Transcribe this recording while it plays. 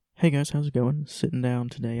Hey guys, how's it going? Sitting down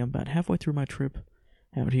today. I'm about halfway through my trip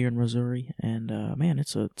out here in Missouri, and man,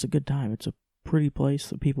 it's a good time. It's a pretty place.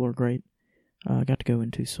 The people are great. I got to go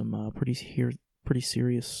into some pretty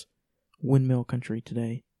serious windmill country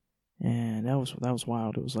today, and that was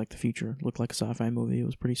wild. It was like the future. It looked like a sci-fi movie. It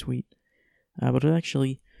was pretty sweet. But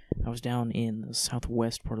I was down in the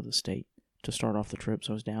southwest part of the state to start off the trip.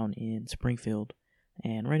 So I was down in Springfield,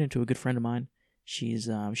 and ran into a good friend of mine. She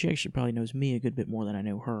actually probably knows me a good bit more than I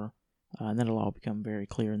know her, and that'll all become very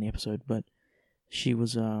clear in the episode. But she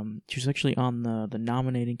was actually on the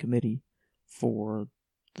nominating committee for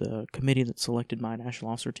the committee that selected my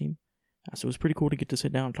national officer team. So it was pretty cool to get to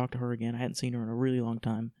sit down and talk to her again. I hadn't seen her in a really long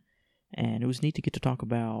time, and it was neat to get to talk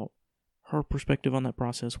about her perspective on that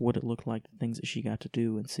process, what it looked like, the things that she got to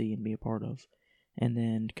do and see and be a part of, and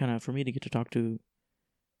then kind of for me to get to talk to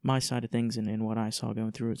my side of things and what I saw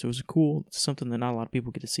going through it. So it was cool. It's something that not a lot of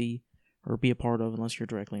people get to see or be a part of unless you're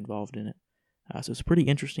directly involved in it. So it's a pretty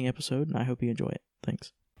interesting episode, and I hope you enjoy it.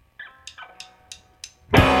 Thanks.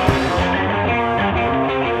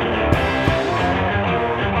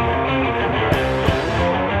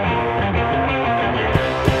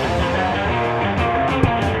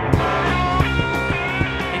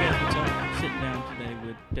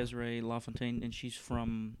 Desiree Lafountaine, and she's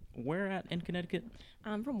from where in Connecticut?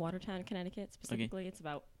 I'm from Watertown, Connecticut. Specifically, okay. It's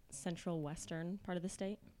about central western part of the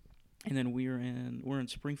state. And then we're in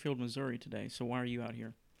Springfield, Missouri today. So why are you out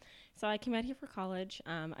here? So I came out here for college.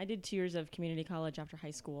 I did 2 years of community college after high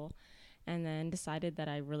school, and then decided that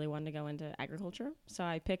I really wanted to go into agriculture. So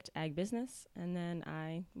I picked ag business, and then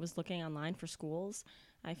I was looking online for schools.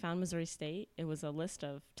 I found Missouri State. It was a list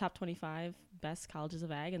of top 25 best colleges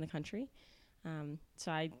of ag in the country.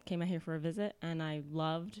 So I came out here for a visit, and I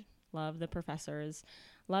loved the professors,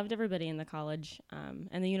 loved everybody in the college,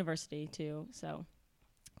 and the university too. So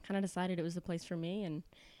kind of decided it was the place for me, and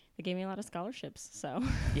they gave me a lot of scholarships. So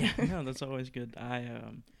yeah, no, that's always good.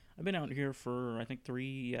 I've been out here for I think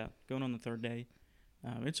 3, going on the 3rd day.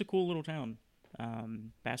 It's a cool little town.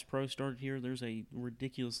 Bass Pro started here. There's a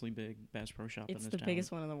ridiculously big Bass Pro shop in this town. It's the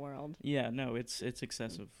biggest one in the world. Yeah, no, it's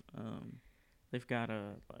excessive. They've got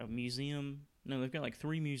a museum. No, they've got like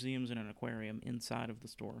 3 museums and an aquarium inside of the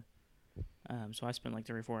store. So I spent like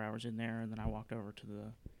 3 or 4 hours in there, and then I walked over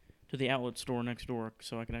to the outlet store next door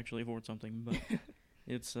so I could actually afford something. But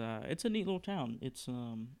it's a neat little town.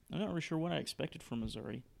 I'm not really sure what I expected from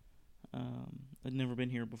Missouri. I'd never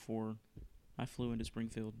been here before I flew into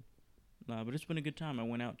Springfield, but it's been a good time. I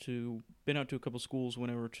been out to a couple schools.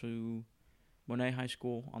 Went over to Monet High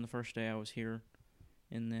School on the first day I was here,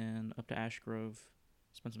 and then up to Ash Grove.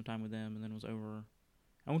 Spent some time with them, and then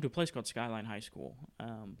I went to a place called Skyline High School,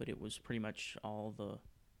 but it was pretty much all the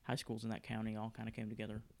high schools in that county all kind of came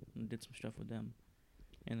together and did some stuff with them.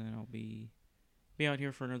 And then I'll be out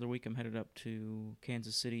here for another week. I'm headed up to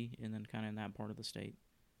Kansas City, and then kind of in that part of the state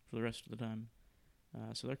for the rest of the time.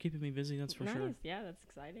 So they're keeping me busy, that's for sure. Nice, yeah, that's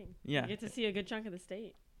exciting. Yeah. You get to see a good chunk of the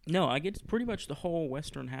state. No, I get pretty much the whole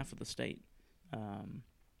western half of the state.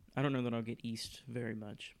 I don't know that I'll get east very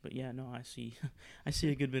much, but yeah, no, I see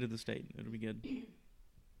a good bit of the state. It'll be good.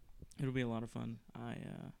 It'll be a lot of fun. I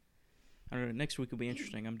don't know. Next week will be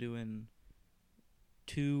interesting. I'm doing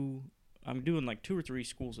like 2 or 3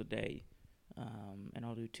 schools a day, and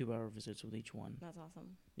I'll do 2-hour visits with each one. That's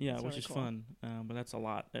awesome. Yeah, that's which really is cool. fun. But that's a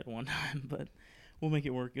lot at one time. But we'll make it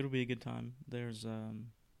work. It'll be a good time. There's a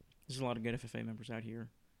lot of good FFA members out here.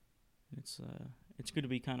 It's good to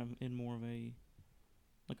be kind of in more of a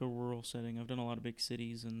rural setting. I've done a lot of big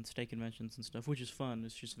cities and state conventions and stuff, which is fun.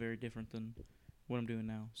 It's just very different than what I'm doing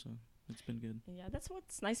now, so it's been good. Yeah, that's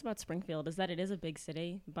what's nice about Springfield is that it is a big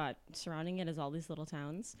city, but surrounding it is all these little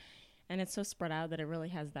towns, and it's so spread out that it really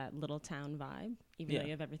has that little town vibe, even though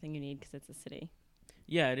you have everything you need because it's a city.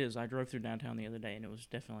 Yeah, it is. I drove through downtown the other day, and it was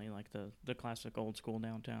definitely like the classic old school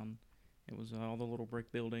downtown. It was all the little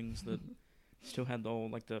brick buildings that still had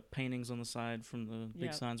the paintings on the side from the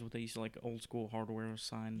big signs, what they used to old school hardware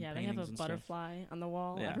sign. Yeah, they have a butterfly on the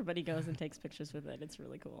wall. Yeah. Everybody goes and takes pictures with it. It's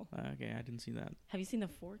really cool. Okay, I didn't see that. Have you seen the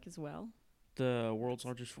fork as well? The world's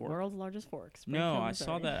largest fork? World's largest fork. No, I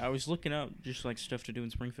saw that. I was looking up just stuff to do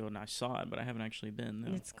in Springfield, and I saw it, but I haven't actually been.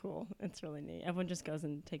 No. It's cool. It's really neat. Everyone just goes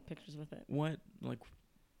and take pictures with it.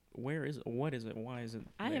 Where is it? What is it? Why is it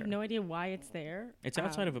there? I have no idea why it's there. It's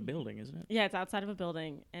outside of a building, isn't it? Yeah, it's outside of a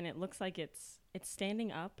building, and it looks like it's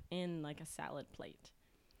standing up in a salad plate.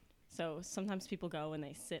 So sometimes people go and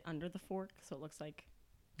they sit under the fork, so it looks like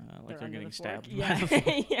they're getting stabbed. Yeah,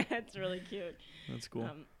 yeah, it's really cute. That's cool.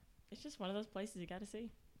 It's just one of those places you got to see.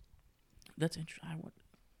 That's interesting.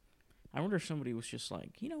 I wonder if somebody was just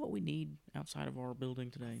you know what we need outside of our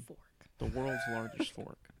building today? A fork. The world's largest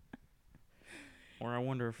fork. or I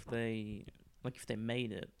wonder if they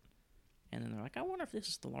made it, and then they're like, I wonder if this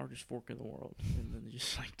is the largest fork in the world, and then they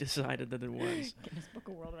just like decided that it was. Guinness Book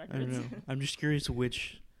of World Records. I don't know. I'm just curious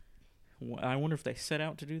which. I wonder if they set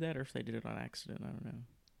out to do that or if they did it on accident. I don't know.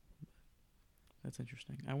 That's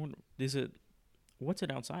interesting. I wonder. What's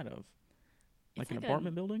it outside of? Like an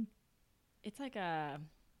apartment building? It's like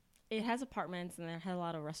it has apartments and it has a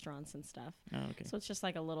lot of restaurants and stuff. Oh, okay. So it's just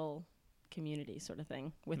like a little community sort of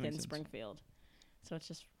thing within Springfield. So it's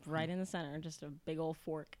just right in the center, just a big old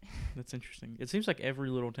fork. That's interesting. It seems like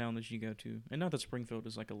every little town that you go to, and not that Springfield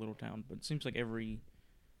is like a little town, but it seems like every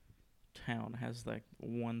town has like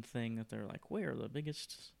one thing that they're like, we're the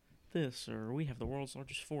biggest this, or we have the world's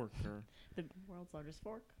largest fork, or the world's largest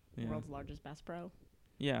fork, the world's largest Bass Pro.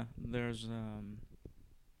 Yeah, there's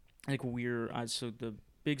like so the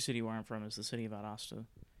big city where I'm from is the city of Valdosta,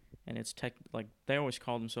 and it's like they always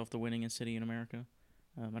call themselves the winningest city in America.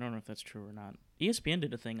 I don't know if that's true or not. ESPN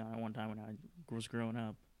did a thing on it one time when I was growing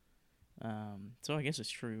up, so I guess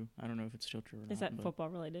it's true. I don't know if it's still true or not. Is that football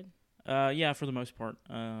related? Yeah, for the most part.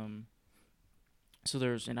 So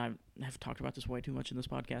and I have talked about this way too much in this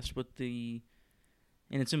podcast, but and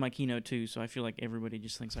it's in my keynote too, so I feel like everybody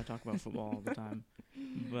just thinks I talk about football all the time.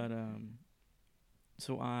 But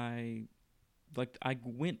so I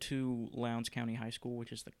went to Lowndes County High School,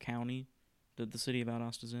 which is the county that the city of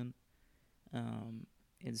Valdosta's in.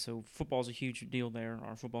 And so football's a huge deal there.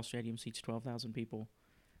 Our football stadium seats 12,000 people.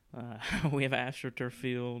 We have an AstroTurf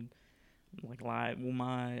field. Like live,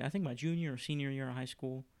 I think my junior or senior year of high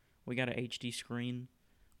school, we got an HD screen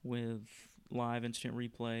with live instant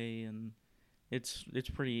replay, and it's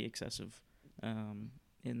pretty excessive. And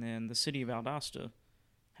then the city of Valdosta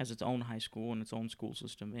has its own high school and its own school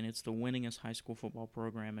system, and it's the winningest high school football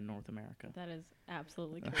program in North America. That is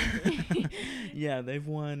absolutely crazy. Yeah, they've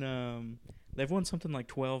won something like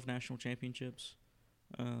 12 national championships.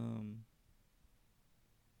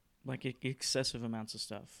 Like excessive amounts of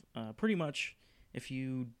stuff. Pretty much, if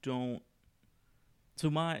you don't. So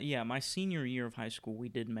my senior year of high school, we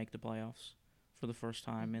did make the playoffs for the first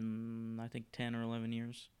time in I think 10 or 11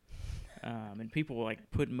 years. And people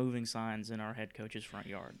like put moving signs in our head coach's front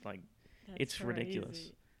yard. Like, that's it's crazy.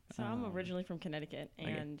 Ridiculous. So I'm originally from Connecticut,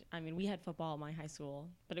 and I mean we had football at my high school,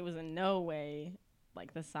 but it was in no way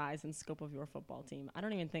like the size and scope of your football team. I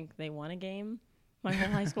don't even think they won a game my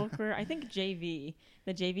whole high school career. I think the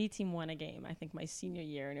JV team won a game, I think my senior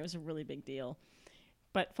year, and it was a really big deal.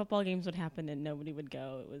 But football games would happen and nobody would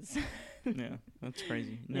go. It was yeah, that's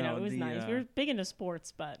crazy. No, it was nice. We were big into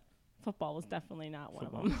sports, but football was definitely not one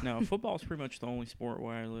of them. No, football is pretty much the only sport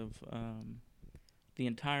where I live. The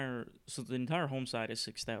entire home side is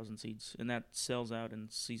 6,000 seats, and that sells out in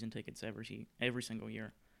season tickets every single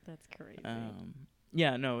year. That's crazy.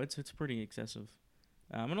 Yeah, no, it's pretty excessive.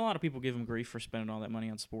 And a lot of people give them grief for spending all that money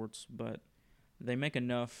on sports, but they make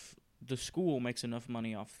enough. The school makes enough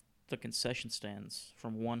money off the concession stands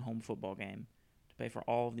from one home football game to pay for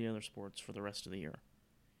all of the other sports for the rest of the year.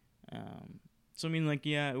 So I mean, like,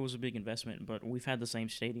 yeah, it was a big investment, but we've had the same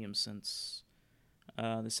stadium since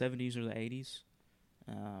the 70s or the 80s,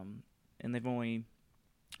 and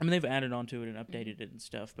they've added onto it and updated it and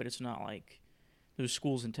stuff, but it's not like there's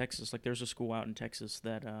schools in Texas. Like, there's a school out in Texas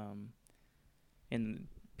that and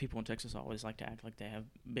people in Texas always like to act like they have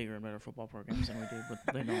bigger and better football programs than we do,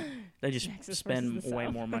 but they don't. They just Texas spend way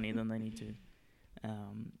more money than they need to.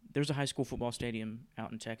 There's a high school football stadium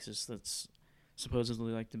out in Texas that's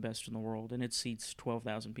supposedly like the best in the world, and it seats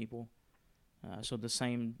 12,000 people. So the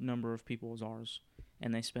same number of people as ours,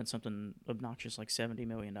 and they spent something obnoxious like $70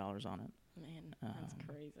 million on it. Man, that's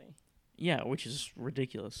crazy. Yeah, which is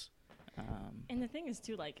ridiculous. And the thing is,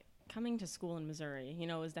 too, like, coming to school in Missouri,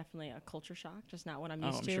 it was definitely a culture shock, just not what I'm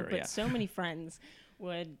used to. Sure, but yeah. so many friends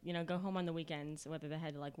would, go home on the weekends, whether they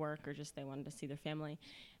had to, like, work or just they wanted to see their family,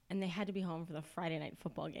 and they had to be home for the Friday night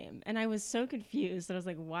football game. And I was so confused that I was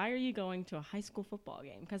like, why are you going to a high school football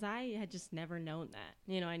game? Because I had just never known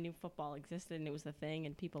that. I knew football existed and it was the thing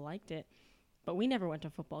and people liked it, but we never went to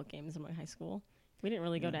football games in my high school. We didn't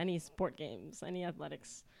really go to any sport games, any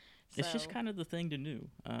athletics. It's just kind of the thing to do.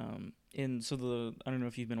 And so I don't know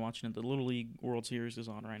if you've been watching it, the Little League World Series is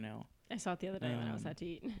on right now. I saw it the other day when I was out to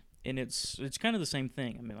eat. And it's kind of the same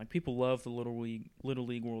thing. I mean, like, people love the Little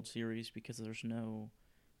League World Series because there's no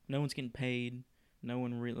one's getting paid. No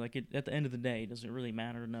one really, like, at the end of the day, does it really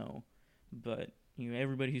matter? No. But,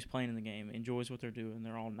 everybody who's playing in the game enjoys what they're doing.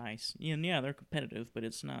 They're all nice. Yeah, they're competitive, but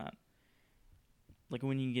it's not like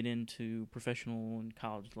when you get into professional and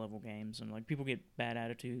college level games, and like people get bad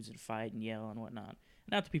attitudes and fight and yell and whatnot.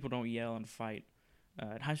 Not that people don't yell and fight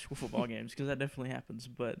at high school football games, because that definitely happens,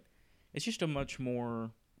 but it's just a much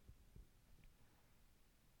more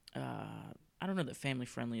I don't know that family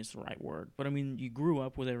friendly is the right word, but I mean, you grew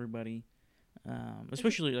up with everybody.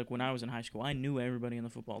 Especially like when I was in high school, I knew everybody on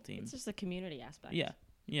the football team. It's just a community aspect. Yeah,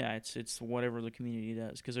 yeah. It's whatever the community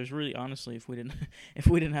does. Because there's really, honestly, if we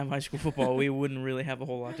didn't have high school football, we wouldn't really have a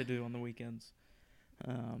whole lot to do on the weekends.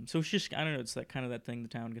 So it's just, I don't know. It's that kind of that thing the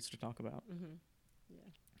town gets to talk about. Mm-hmm. Yeah.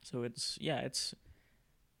 So it's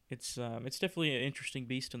definitely an interesting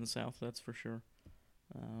beast in the South. That's for sure.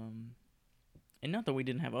 And not that we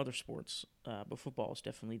didn't have other sports, but football is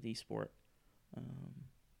definitely the sport.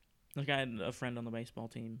 Like I had a friend on the baseball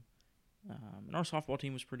team, and our softball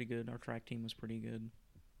team was pretty good. Our track team was pretty good,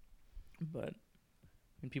 but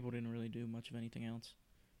I mean, people didn't really do much of anything else.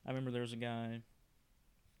 I remember there was a guy,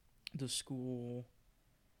 the school,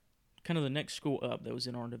 kind of the next school up that was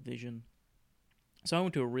in our division. So I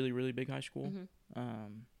went to a really, really big high school.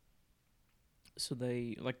 Mm-hmm. So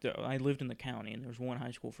I lived in the county, and there was one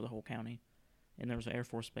high school for the whole county, and there was an Air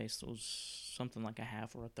Force base that was something like a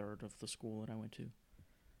half or a third of the school that I went to.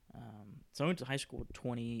 So I went to high school with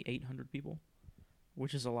 2,800 people,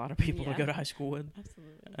 which is a lot of people to go to high school with.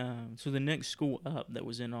 Absolutely. So the next school up that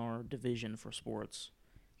was in our division for sports,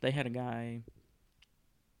 they had a guy,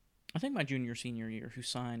 I think my junior, senior year, who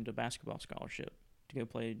signed a basketball scholarship to go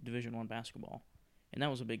play Division I basketball. And that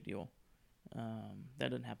was a big deal. That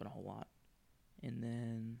didn't happen a whole lot. And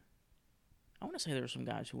then I want to say there were some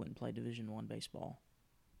guys who went and played Division I baseball.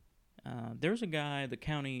 There's a guy, the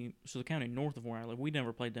county north of where I live, we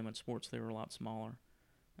never played them in sports. They were a lot smaller.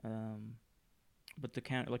 But the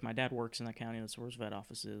county, like my dad works in that county. That's where his vet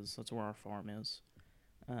office is. That's where our farm is.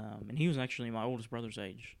 And he was actually my oldest brother's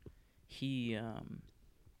age. And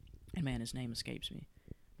man, his name escapes me.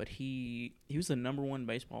 But he was the number one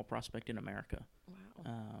baseball prospect in America.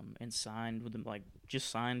 Wow. And signed with them, like just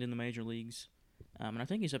signed in the major leagues. And I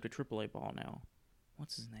think he's up to AAA ball now.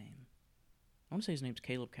 What's his name? I want to say his name's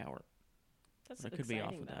Caleb Cowart. That's but I could be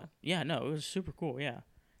off with though. that. Yeah, no, it was super cool. Yeah.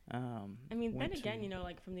 I mean, then again,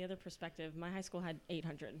 like from the other perspective, my high school had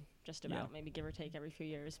 800, just about, maybe give or take every few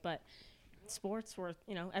years. But sports were,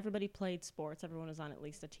 everybody played sports. Everyone was on at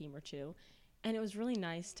least a team or two. And it was really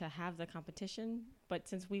nice to have the competition. But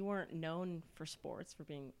since we weren't known for sports, for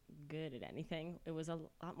being good at anything, it was a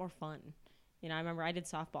lot more fun. I remember I did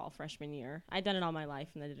softball freshman year. I'd done it all my life,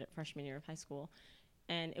 and I did it freshman year of high school.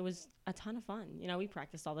 And it was a ton of fun. We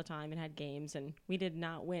practiced all the time and had games, and we did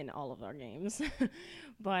not win all of our games.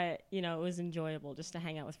 But, it was enjoyable just to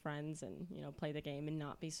hang out with friends and, play the game and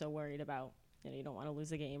not be so worried about, you don't want to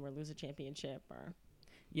lose a game or lose a championship or...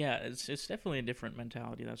 Yeah, it's definitely a different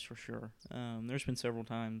mentality, that's for sure. There's been several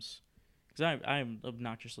times, because I'm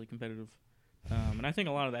obnoxiously competitive, and I think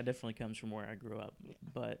a lot of that definitely comes from where I grew up. Yeah.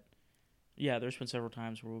 But, yeah, there's been several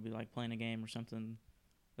times where we'll be, like, playing a game or something,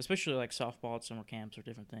 especially, like, softball at summer camps or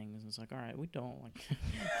different things. And it's like, all right, we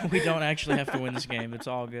don't actually have to win this game. It's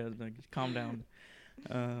all good. Like, calm down.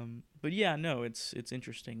 But, yeah, no, it's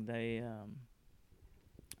interesting.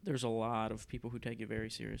 There's a lot of people who take it very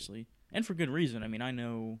seriously. And for good reason. I mean, I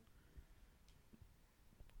know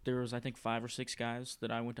there was, I think, 5 or 6 guys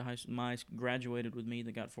that I went to graduated with me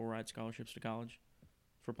that got full ride scholarships to college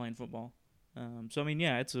for playing football. So I mean,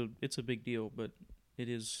 yeah, it's a big deal, but it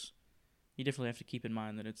is. You definitely have to keep in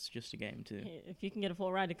mind that it's just a game too. If you can get a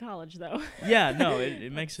full ride to college, though. Yeah, no,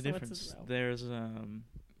 it makes a difference. There's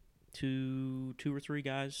 2 or 3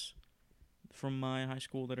 guys from my high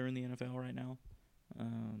school that are in the NFL right now.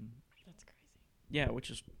 That's crazy. Yeah, which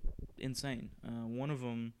is insane. One of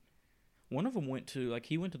them went to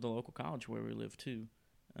he went to the local college where we live too,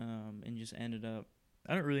 and just ended up.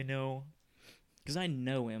 I don't really know, because I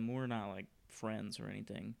know him. We're not like friends or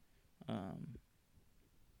anything.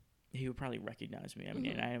 He would probably recognize me. I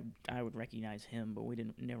mean, I would recognize him, but we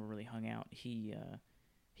never really hung out. He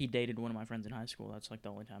dated one of my friends in high school. That's like the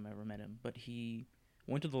only time I ever met him. But he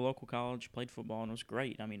went to the local college, played football, and was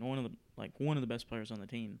great. I mean, one of the best players on the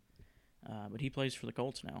team. But he plays for the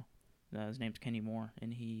Colts now. His name's Kenny Moore,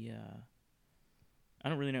 and he I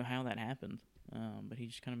don't really know how that happened, but he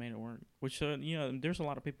just kind of made it work. Which there's a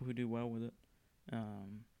lot of people who do well with it.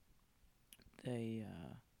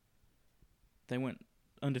 They went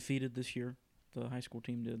undefeated this year. The high school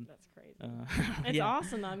team did. That's crazy. It's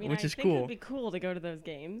awesome. I mean, which is think cool. It'd be cool to go to those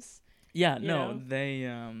games. Yeah, no,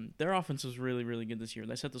 they their offense was really, really good this year.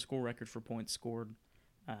 They set the school record for points scored.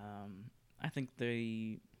 I think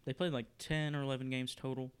they played like 10 or 11 games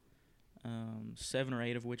total, 7 or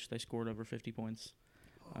 8 of which they scored over 50 points.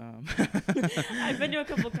 I've been to a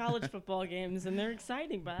couple college football games, and they're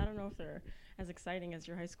exciting, but I don't know if they're as exciting as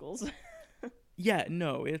your high schools. Yeah,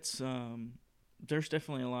 no, it's there's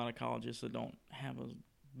definitely a lot of colleges that don't have as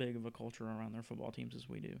big of a culture around their football teams as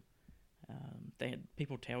we do. They had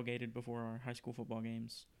people tailgated before our high school football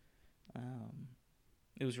games.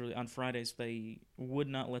 It was really on Fridays. They would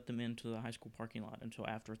not let them into the high school parking lot until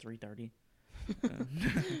after 3:30.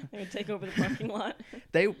 They would take over the parking lot.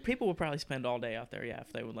 People would probably spend all day out there, yeah,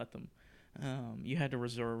 if they would let them. You had to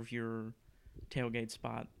reserve your tailgate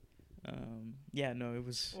spot. Yeah, no, it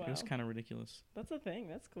was kind of ridiculous. That's a thing.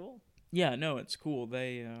 That's cool. Yeah, no, it's cool.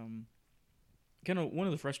 They kind of one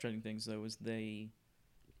of the frustrating things though is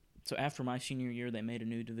so after my senior year they made a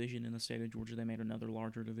new division in the state of Georgia. They made another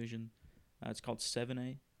larger division. It's called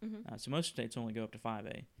 7A. Mm-hmm. So most states only go up to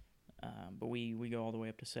 5A. But we go all the way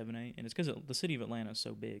up to 7A, and it's because the city of Atlanta is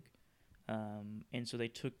so big. And so they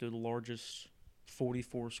took the largest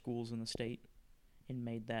 44 schools in the state and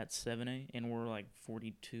made that 7A, and we're like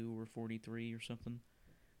 42 or 43 or something.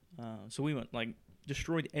 So we went,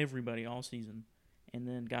 destroyed everybody all season, and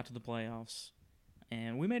then got to the playoffs.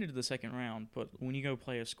 And we made it to the second round, but when you go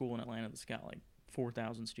play a school in Atlanta that's got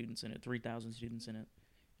 4,000 students in it, 3,000 students in it,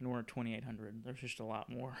 and we're at 2,800. There's just a lot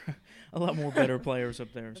more better players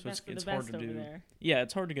up there. So it's hard to do. There. Yeah,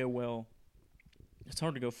 it's hard to go well. It's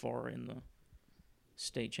hard to go far in the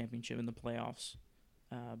state championship in the playoffs.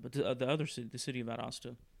 But the other city, the city of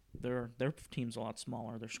Valdosta, their team's a lot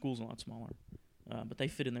smaller. Their school's a lot smaller, but they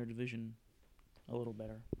fit in their division a little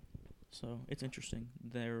better. So it's interesting.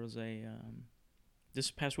 There was this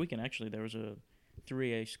past weekend actually there was a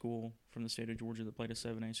 3A school from the state of Georgia that played a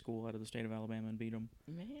 7A school out of the state of Alabama and beat them.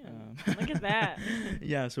 Man, look at that.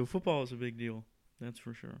 Yeah, so football is a big deal. That's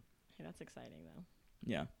for sure. Hey, that's exciting, though.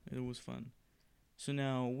 Yeah, it was fun. So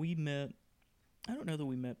now we met. I don't know that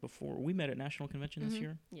we met before. We met at National Convention this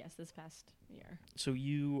year? Yes, this past year. So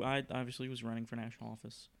I obviously was running for national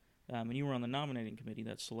office. And you were on the nominating committee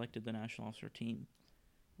that selected the national officer team.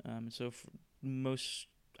 And so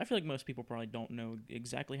I feel like most people probably don't know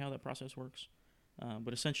exactly how that process works.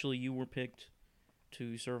 But essentially, you were picked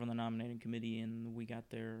to serve on the nominating committee, and we got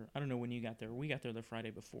there. I don't know when you got there. We got there the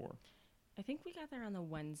Friday before. I think we got there on the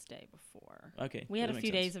Wednesday before. Okay. We had a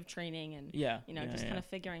few days of training and, just kind of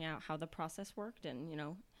figuring out how the process worked and,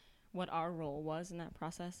 what our role was in that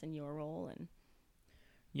process and your role. And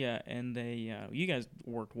yeah, and you guys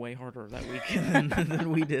worked way harder that week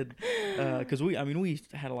than we did. Because we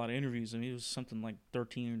had a lot of interviews. I mean, it was something like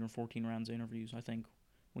 13 or 14 rounds of interviews, I think,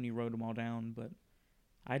 when you wrote them all down. But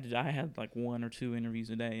I had 1 or 2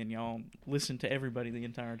 interviews a day, and y'all listened to everybody the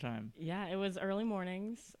entire time. Yeah, it was early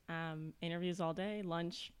mornings, interviews all day,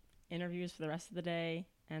 lunch, interviews for the rest of the day,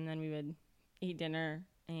 and then we would eat dinner.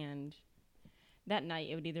 And that night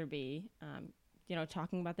it would either be,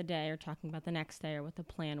 talking about the day or talking about the next day or what the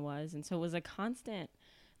plan was. And so it was a constant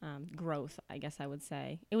growth, I guess I would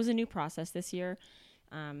say. It was a new process this year.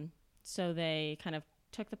 So they kind of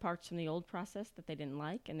took the parts from the old process that they didn't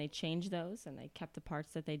like, and they changed those, and they kept the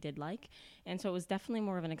parts that they did like. And so it was definitely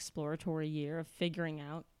more of an exploratory year of figuring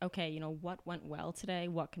out, okay, what went well today?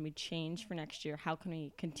 What can we change for next year? How can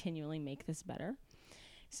we continually make this better?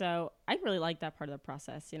 So I really liked that part of the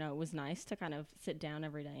process. It was nice to kind of sit down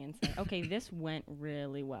every day and say, okay, this went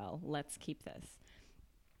really well. Let's keep this.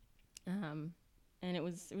 And it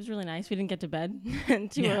was really nice. We didn't get to bed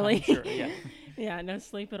too early. Sure, yeah. Yeah, no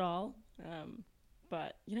sleep at all.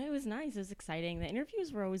 But, it was nice. It was exciting. The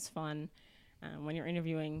interviews were always fun. When you're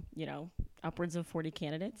interviewing, upwards of 40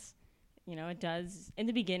 candidates, it does. In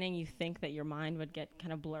the beginning, you think that your mind would get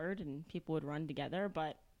kind of blurred and people would run together.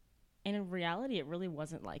 But in reality, it really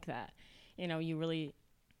wasn't like that. You really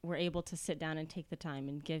were able to sit down and take the time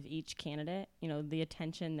and give each candidate, the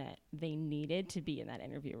attention that they needed to be in that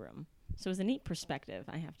interview room. So it was a neat perspective,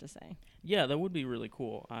 I have to say. Yeah, that would be really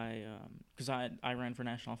cool. Because I ran for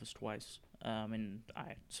national office twice, and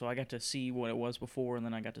I got to see what it was before, and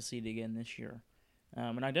then I got to see it again this year,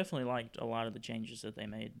 and I definitely liked a lot of the changes that they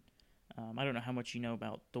made. I don't know how much you know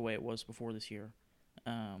about the way it was before this year,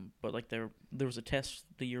 but there was a test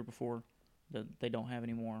the year before that they don't have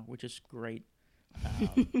anymore, which is great.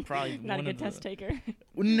 Probably not a good test taker.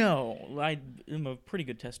 No, I'm a pretty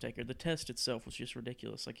good test taker. The test itself was just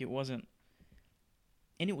ridiculous. It wasn't,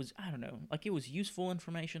 and it was, I don't know, it was useful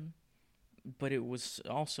information, but it was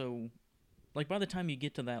also, by the time you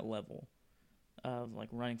get to that level of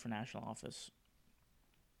running for national office,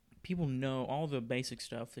 people know all the basic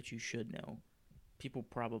stuff that you should know. People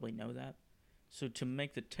probably know that. So to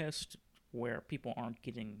make the test where people aren't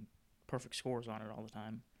getting perfect scores on it all the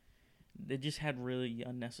time, they just had really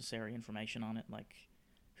unnecessary information on it,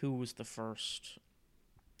 who was the first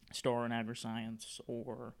star in agri-science,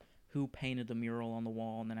 or who painted the mural on the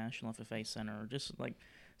wall in the National FFA Center, just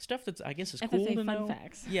stuff that's, I guess, is cool to know. FFA fun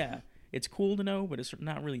facts. Yeah, it's cool to know, but it's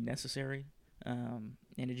not really necessary. And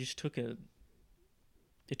it just took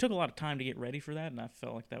it took a lot of time to get ready for that, and I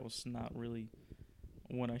felt like that was not really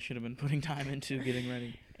what I should have been putting time into getting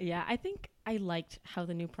ready. Yeah, I think I liked how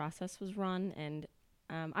the new process was run, and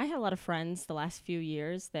I had a lot of friends the last few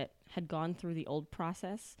years that had gone through the old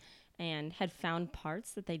process and had found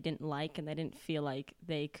parts that they didn't like, and they didn't feel like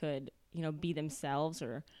they could, be themselves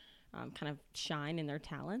or kind of shine in their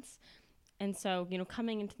talents. And so,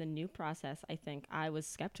 coming into the new process, I think I was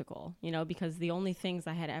skeptical, because the only things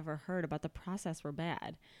I had ever heard about the process were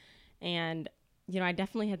bad. And, I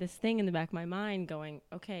definitely had this thing in the back of my mind going,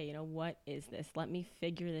 okay, what is this? Let me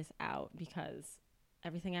figure this out, because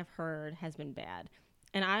everything I've heard has been bad.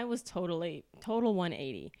 And I was total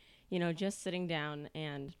 180, just sitting down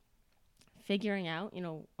and figuring out,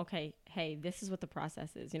 okay, hey, this is what the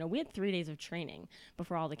process is. We had 3 days of training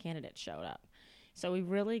before all the candidates showed up. So we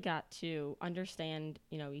really got to understand,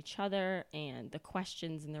 each other and the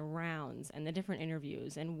questions and the rounds and the different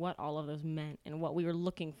interviews and what all of those meant and what we were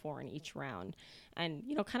looking for in each round and,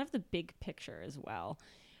 kind of the big picture as well.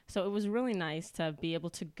 So it was really nice to be able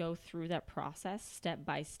to go through that process step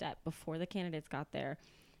by step before the candidates got there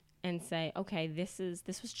and say, okay, this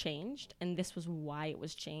was changed and this was why it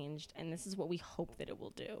was changed and this is what we hope that it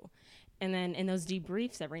will do. And then in those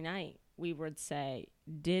debriefs every night, we would say,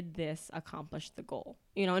 did this accomplish the goal?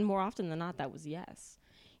 And more often than not, that was yes,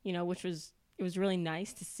 it was really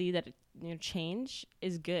nice to see that, change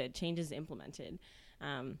is good. Change is implemented.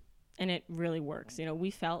 And it really works.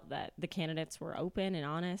 We felt that the candidates were open and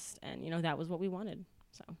honest and, that was what we wanted.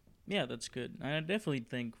 So, yeah, that's good. And I definitely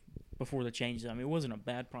think before the changes, it wasn't a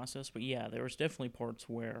bad process, but yeah, there was definitely parts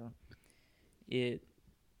where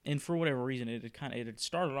and for whatever reason, it had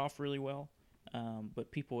started off really well.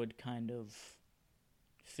 But people had kind of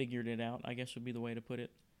figured it out, I guess would be the way to put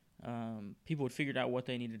it. People had figured out what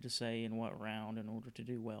they needed to say in what round in order to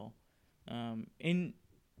do well. And,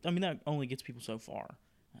 that only gets people so far.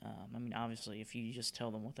 Obviously, if you just tell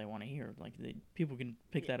them what they want to hear, people can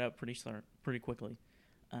pick that up pretty quickly.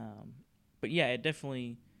 But, yeah,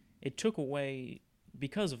 it took away,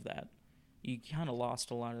 because of that, you kind of lost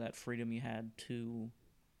a lot of that freedom you had to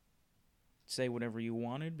say whatever you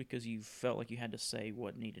wanted because you felt like you had to say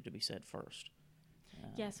what needed to be said first.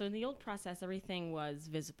 Yeah, so in the old process, everything was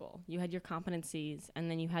visible. You had your competencies,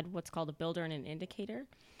 and then you had what's called a builder and an indicator,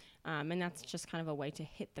 and that's just kind of a way to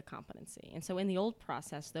hit the competency. And so in the old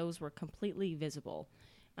process, those were completely visible.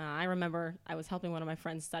 I remember I was helping one of my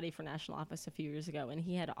friends study for national office a few years ago, and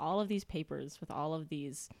he had all of these papers with all of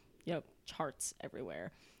these charts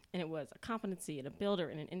everywhere. And it was a competency and a builder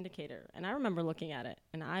and an indicator. And I remember looking at it,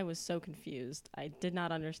 and I was so confused. I did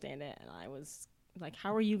not understand it, and I was like,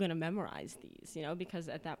 how are you going to memorize these? Because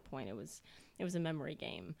at that point it was a memory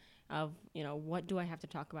game of, what do I have to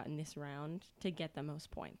talk about in this round to get the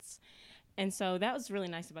most points? And so that was really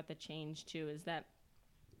nice about the change, too, is that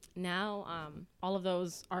now all of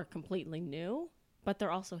those are completely new, but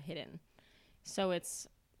they're also hidden. So it's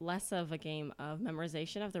less of a game of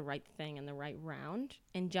memorization of the right thing in the right round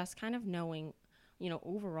and just kind of knowing,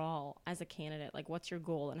 overall as a candidate, what's your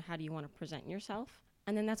goal and how do you want to present yourself?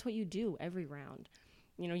 And then that's what you do every round.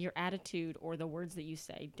 Your attitude or the words that you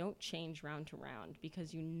say don't change round to round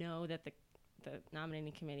because you know that the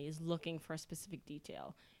nominating committee is looking for a specific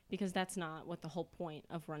detail because that's not what the whole point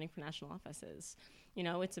of running for national office is.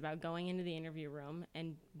 It's about going into the interview room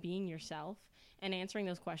and being yourself and answering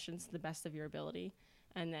those questions to the best of your ability.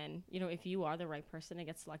 And then, if you are the right person to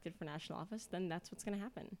get selected for national office, then that's what's going to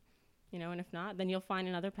happen. And if not, then you'll find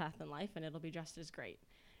another path in life and it'll be just as great.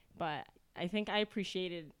 But I think I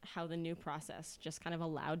appreciated how the new process just kind of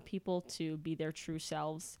allowed people to be their true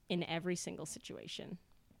selves in every single situation.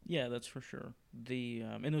 Yeah, that's for sure.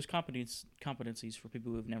 And those competencies for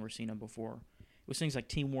people who have never seen them before, it was things like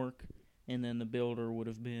teamwork, and then the builder would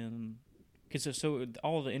have been, because so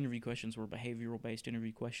all the interview questions were behavioral-based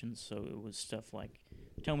interview questions, so it was stuff like,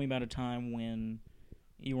 tell me about a time when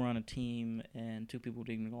you were on a team and two people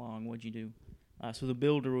didn't get along, what'd you do? So the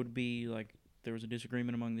builder would be like, there was a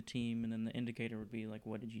disagreement among the team, and then the indicator would be like,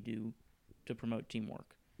 what did you do to promote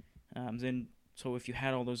teamwork? So if you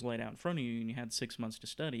had all those laid out in front of you and you had 6 months to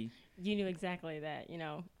study, you knew exactly that,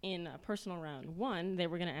 in a personal round one, they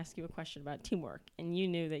were going to ask you a question about teamwork, and you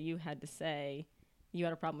knew that you had to say you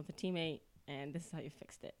had a problem with a teammate, and this is how you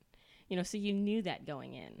fixed it. So you knew that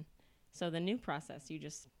going in. So the new process,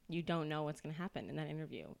 you don't know what's going to happen in that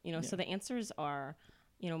interview. Yeah. So the answers are,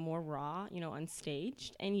 more raw,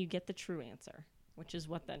 unstaged, and you get the true answer, which is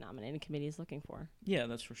what the nominating committee is looking for. Yeah,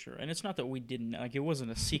 that's for sure. And it's not that we didn't, it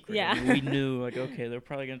wasn't a secret. Yeah. We knew, okay, they're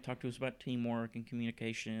probably going to talk to us about teamwork and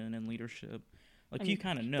communication and leadership. You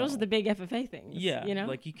kind of know. Those are the big FFA things. Yeah,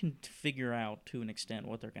 you can figure out to an extent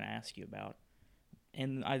what they're going to ask you about.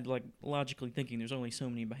 and I like logically thinking there's only so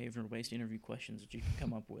many behavioral based interview questions that you can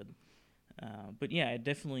come up with. But yeah, it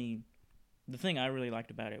definitely. The thing I really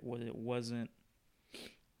liked about it was it wasn't.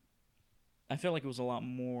 I felt like it was a lot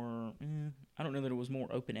more. I don't know that it was more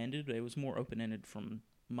open ended, but it was more open ended from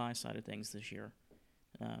my side of things this year,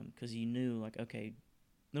 because you knew like, okay,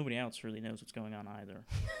 nobody else really knows what's going on either.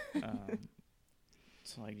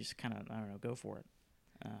 So I just kind of, I don't know, go for it.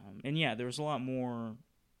 And yeah, there was a lot more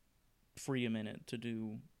freedom in it to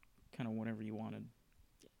do kind of whatever you wanted.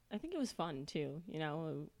 I think it was fun too. You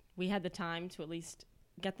know, we had the time to at least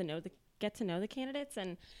get to know the candidates,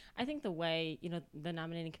 and I think the way, you know, the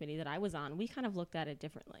nominating committee that I was on, we kind of looked at it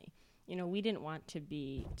differently. You know, we didn't want to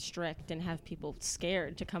be strict and have people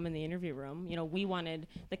scared to come in the interview room. You know, we wanted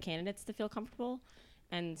the candidates to feel comfortable.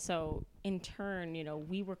 And so in turn, you know,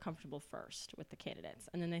 we were comfortable first with the candidates.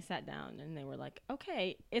 And then they sat down and they were like,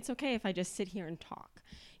 okay, it's okay if I just sit here and talk.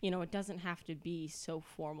 You know, it doesn't have to be so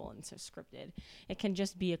formal and so scripted. It can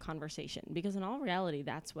just be a conversation, because in all reality,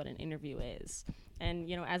 that's what an interview is. And,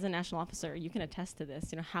 you know, as a national officer, you can attest to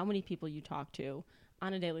this, you know, how many people you talk to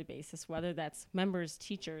on a daily basis, whether that's members,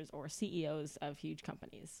 teachers, or CEOs of huge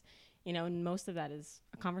companies. You know, and most of that is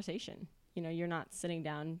a conversation. You know, you're not sitting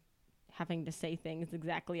down having to say things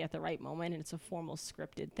exactly at the right moment, and it's a formal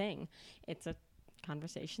scripted thing. It's a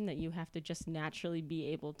conversation that you have to just naturally be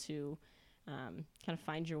able to kind of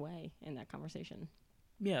find your way in that conversation.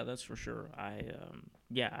 Yeah, that's for sure.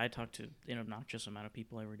 I talk to an obnoxious amount of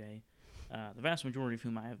people every day, the vast majority of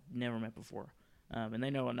whom I have never met before. And they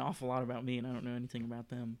know an awful lot about me, and I don't know anything about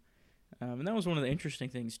them. And that was one of the interesting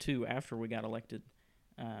things, too, after we got elected.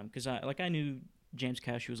 Because I knew James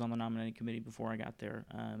Cashew was on the nominating committee before I got there,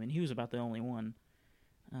 and he was about the only one.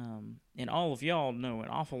 And all of y'all know an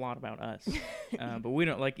awful lot about us. But we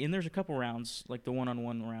don't, like, and there's a couple rounds, like the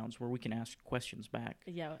one-on-one rounds, where we can ask questions back.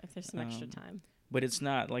 Yeah, if there's some extra time. But it's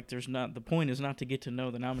not, like, the point is not to get to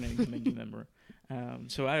know the nominating committee member.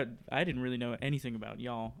 So I didn't really know anything about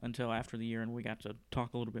y'all until after the year, and we got to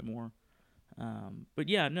talk a little bit more. But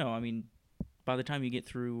yeah, no, I mean, by the time you get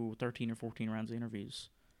through 13 or 14 rounds of interviews,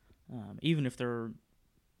 even if they're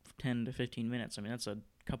 10 to 15 minutes, I mean, that's a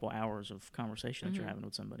couple hours of conversation that you're having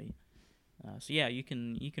with somebody. So yeah, you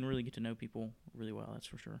can really get to know people really well, that's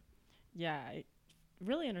for sure. Yeah, I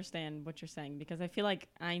really understand what you're saying, because I feel like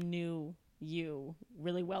I knew you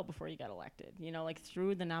really well before you got elected. You know, like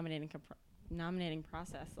through the nominating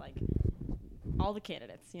process, like all the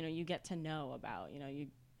candidates, you know, you get to know about, you know, you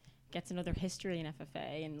get to know their history in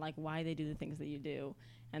FFA and like why they do the things that you do.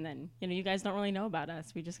 And then, you know, you guys don't really know about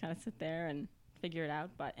us. We just kind of sit there and figure it out.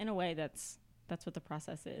 But in a way, that's what the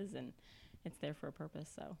process is, and it's there for a purpose.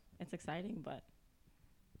 So it's exciting, but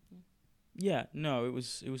yeah, no, it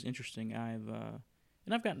was interesting. I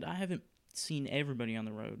haven't seen everybody on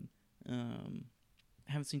the road.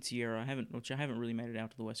 I haven't seen Sierra. I haven't really made it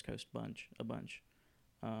out to the West Coast a bunch.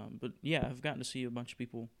 But yeah, I've gotten to see a bunch of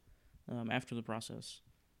people after the process.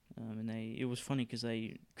 And it was funny because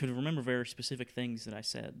they could remember very specific things that I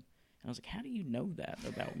said. And I was like, how do you know that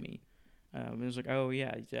about me? And it was like, oh,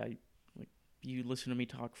 yeah, like you listened to me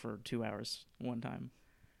talk for 2 hours one time.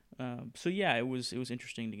 So, yeah, it was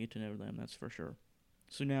interesting to get to know them, that's for sure.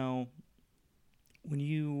 So now,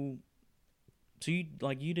 you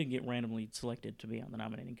didn't get randomly selected to be on the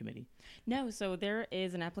nominating committee? No, so there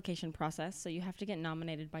is an application process. So you have to get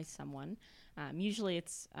nominated by someone. Usually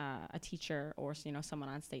it's a teacher or, you know, someone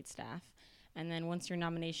on state staff. And then once your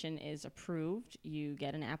nomination is approved, you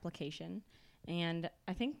get an application. And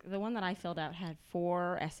I think the one that I filled out had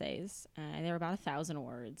 4 essays. They were about 1,000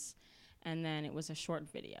 words. And then it was a short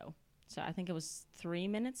video. So I think it was 3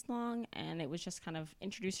 minutes long, and it was just kind of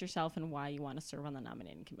introduce yourself and why you want to serve on the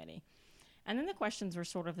nominating committee. And then the questions were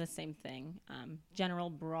sort of the same thing,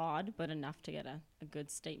 general, broad, but enough to get a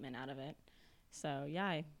good statement out of it. So, yeah,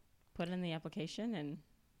 I put it in the application, and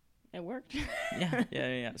it worked.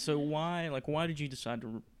 Yeah. So why did you decide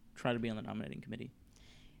to try to be on the nominating committee?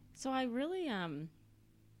 So I really,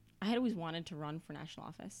 I had always wanted to run for national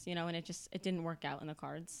office, you know, and it didn't work out in the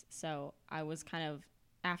cards. So I was kind of,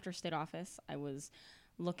 after state office, I was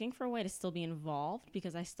looking for a way to still be involved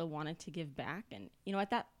because I still wanted to give back. And, you know,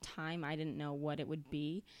 at that time, I didn't know what it would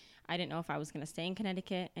be. I didn't know if I was going to stay in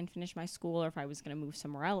Connecticut and finish my school or if I was going to move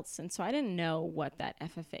somewhere else. And so I didn't know what that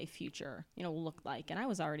FFA future, you know, looked like. And I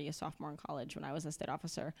was already a sophomore in college when I was a state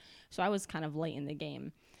officer. So I was kind of late in the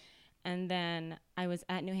game. And then I was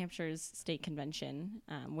at New Hampshire's state convention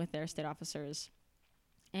with their state officers.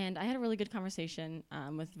 And I had a really good conversation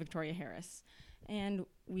with Victoria Harris. And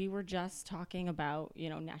we were just talking about, you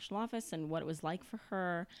know, national office and what it was like for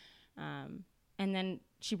her. And And then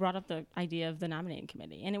she brought up the idea of the nominating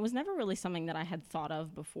committee. And it was never really something that I had thought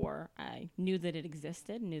of before. I knew that it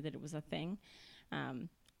existed, knew that it was a thing.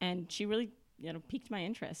 And she really, piqued my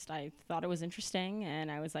interest. I thought it was interesting. And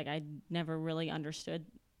I was like, I never really understood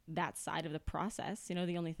that side of the process.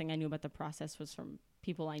 The only thing I knew about the process was from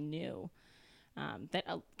people I knew that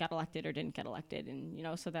got elected or didn't get elected.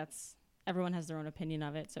 And, so everyone has their own opinion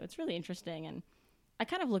of it. So it's really interesting. And I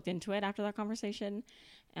kind of looked into it after that conversation,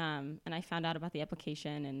 and I found out about the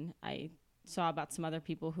application, and I saw about some other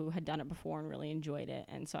people who had done it before and really enjoyed it.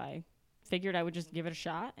 And so I figured I would just give it a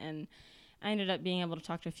shot, and I ended up being able to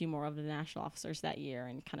talk to a few more of the national officers that year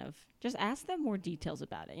and kind of just ask them more details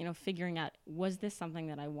about it, figuring out, was this something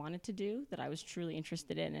that I wanted to do, that I was truly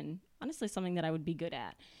interested in, and honestly something that I would be good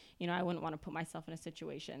at. I wouldn't want to put myself in a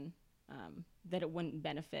situation that it wouldn't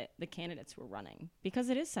benefit the candidates who are running, because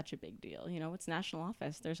it is such a big deal. It's national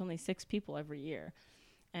office. There's only 6 people every year.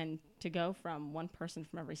 And to go from one person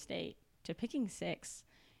from every state to picking 6,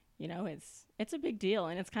 it's a big deal,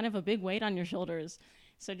 and it's kind of a big weight on your shoulders.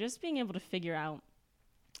 So just being able to figure out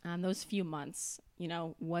those few months,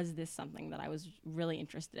 was this something that I was really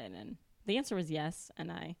interested in? And the answer was yes.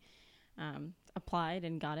 And I applied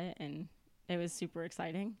and got it, and it was super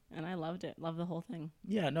exciting, and I loved it. Loved the whole thing.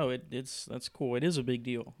 Yeah, no, that's cool. It is a big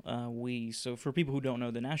deal. So for people who don't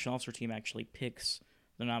know, the national officer team actually picks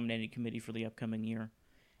the nominating committee for the upcoming year,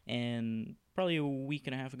 and probably a week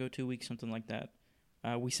and a half ago, 2 weeks, something like that,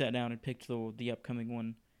 we sat down and picked the upcoming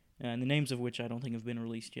one, and the names of which I don't think have been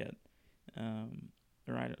released yet.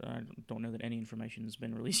 Or I don't know that any information has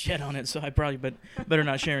been released yet on it, so I probably better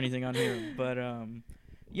not share anything on here. But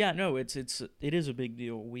yeah, no, it is a big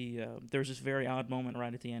deal. There's this very odd moment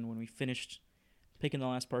right at the end when we finished picking the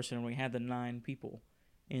last person, and we had the 9 people,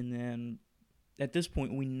 and then at this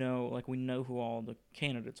point we know who all the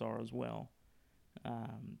candidates are as well.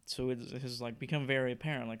 So it has become very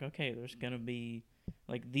apparent. Okay, there's gonna be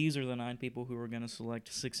these are the 9 people who are gonna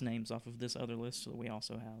select 6 names off of this other list that we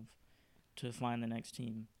also have to find the next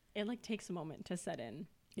team. It takes a moment to set in.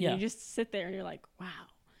 Yeah. You just sit there and you're like, wow.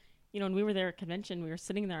 When we were there at convention, we were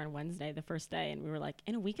sitting there on Wednesday, the first day, and we were like,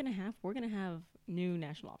 in a week and a half, we're going to have new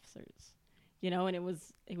national officers, and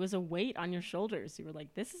it was a weight on your shoulders. You were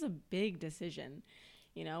like, this is a big decision,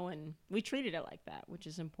 and we treated it like that, which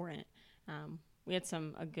is important. We had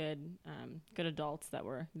some good adults that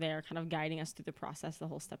were there kind of guiding us through the process the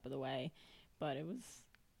whole step of the way. But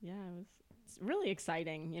it's really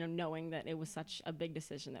exciting, knowing that it was such a big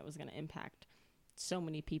decision that was going to impact so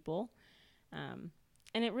many people.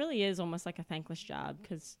 And it really is almost like a thankless job,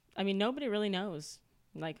 because, nobody really knows,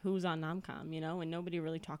 who's on NomCom, and nobody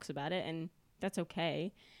really talks about it, and that's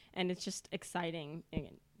okay. And it's just exciting,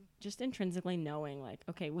 and just intrinsically knowing,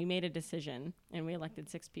 okay, we made a decision, and we elected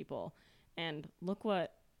 6 people, and look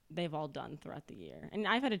what they've all done throughout the year. And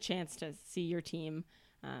I've had a chance to see your team,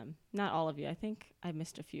 not all of you. I think I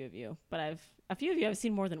missed a few of you, but a few of you I've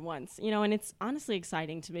seen more than once, and it's honestly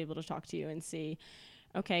exciting to be able to talk to you and see,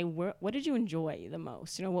 okay, what did you enjoy the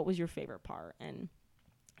most? What was your favorite part? And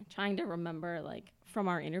trying to remember, from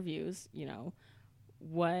our interviews,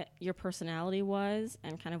 what your personality was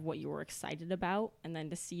and kind of what you were excited about, and then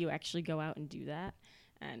to see you actually go out and do that.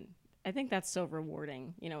 And I think that's so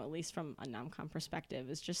rewarding, at least from a NomCom perspective,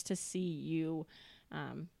 is just to see you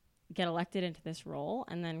get elected into this role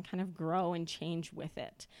and then kind of grow and change with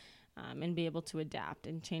it, and be able to adapt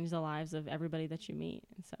and change the lives of everybody that you meet.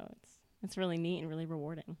 And so it's really neat and really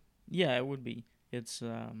rewarding. Yeah, it would be. It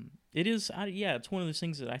is. It's one of those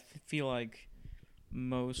things that I feel like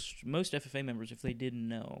most FFA members, if they didn't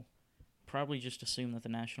know, probably just assume that the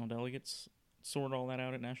national delegates sort all that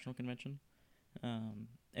out at national convention.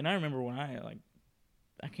 And I remember when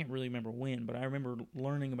I can't really remember when, but I remember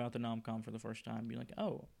learning about the NomCom for the first time, being like,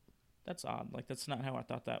 oh, that's odd. That's not how I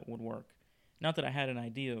thought that would work. Not that I had an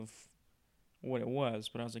idea of what it was,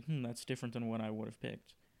 but I was like, that's different than what I would have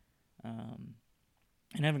picked.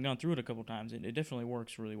 And having gone through it a couple times, it definitely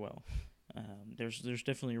works really well. There's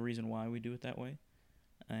definitely a reason why we do it that way,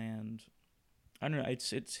 and I don't know.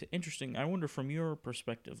 It's interesting. I wonder from your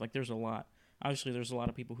perspective. There's a lot. Obviously, there's a lot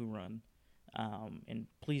of people who run, and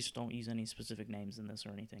please don't use any specific names in this or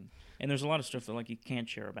anything. And there's a lot of stuff that you can't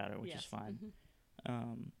share about it, which is fine.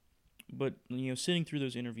 Mm-hmm. But sitting through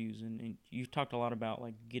those interviews, and you talked a lot about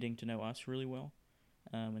getting to know us really well,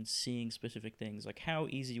 and seeing specific things. How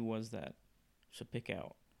easy was that to pick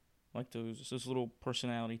out? Those little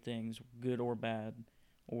personality things, good or bad,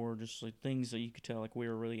 or just things that you could tell we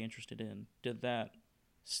were really interested in. Did that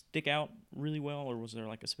stick out really well, or was there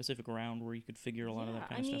a specific round where you could figure a lot of that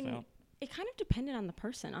kind of stuff out? It kind of depended on the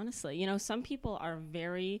person, honestly. Some people are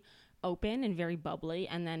very open and very bubbly.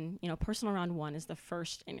 And then, personal round 1 is the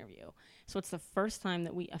first interview. So it's the first time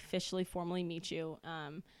that we officially formally meet you.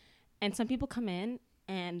 And some people come in,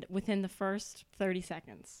 and within the first 30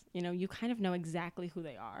 seconds, you kind of know exactly who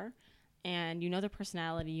they are, and you know their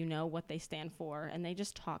personality, you know what they stand for, and they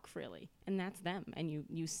just talk freely, and that's them. And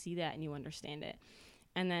you see that and you understand it.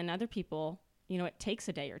 And then other people, it takes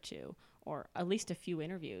a day or two, or at least a few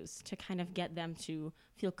interviews, to kind of get them to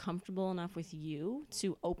feel comfortable enough with you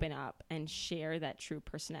to open up and share that true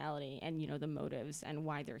personality and, the motives and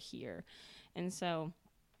why they're here. And so,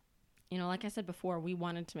 like I said before, we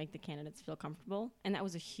wanted to make the candidates feel comfortable, and that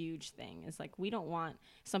was a huge thing. It's like, we don't want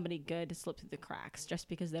somebody good to slip through the cracks just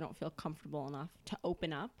because they don't feel comfortable enough to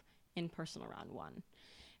open up in personal round 1.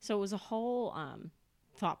 So it was a whole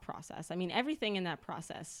thought process. I mean, everything in that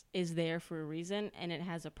process is there for a reason, and it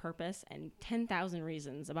has a purpose and 10,000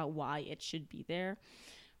 reasons about why it should be there,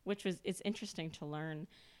 it's interesting to learn.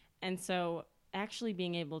 And so actually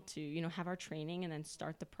being able to, have our training and then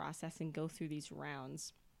start the process and go through these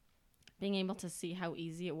rounds, being able to see how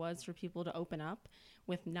easy it was for people to open up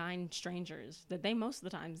with 9 strangers that most of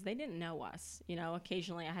the times they didn't know us.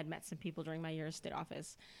 Occasionally I had met some people during my year of state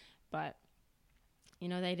office, but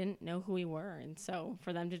they didn't know who we were. And so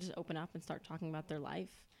for them to just open up and start talking about their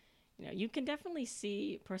life, you can definitely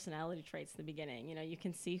see personality traits at the beginning. You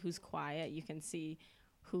can see who's quiet. You can see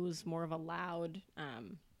who's more of a loud,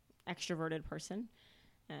 extroverted person.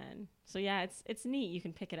 And so, yeah, it's neat. You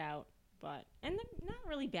can pick it out. And they're not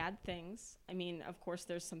really bad things. I mean, of course,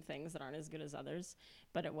 there's some things that aren't as good as others,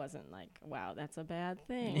 but it wasn't like, wow, that's a bad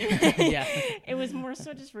thing. Yeah. It was more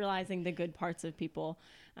so just realizing the good parts of people,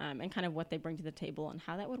 and kind of what they bring to the table and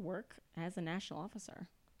how that would work as a national officer.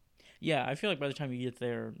 Yeah, I feel like by the time you get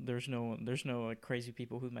there, there's no like, crazy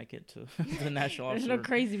people who make it to the national officer. There's no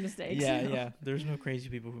crazy mistakes. Yeah. There's no crazy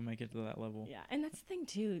people who make it to that level. Yeah, and that's the thing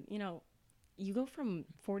too. You go from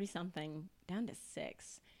 40-something down to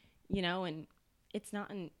 6. And it's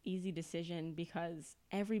not an easy decision because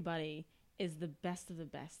everybody is the best of the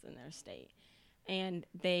best in their state. And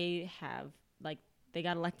they have, they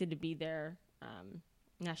got elected to be their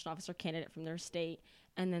national officer candidate from their state,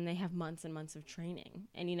 and then they have months and months of training.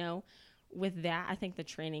 And, with that, I think the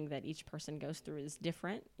training that each person goes through is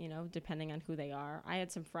different, depending on who they are. I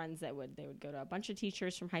had some friends they would go to a bunch of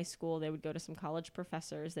teachers from high school. They would go to some college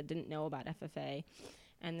professors that didn't know about FFA.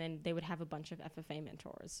 And then they would have a bunch of FFA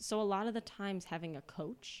mentors. So a lot of the times having a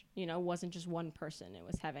coach, wasn't just one person. It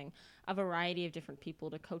was having a variety of different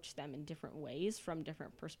people to coach them in different ways from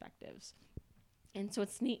different perspectives. And so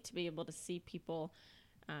it's neat to be able to see people,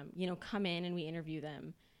 come in and we interview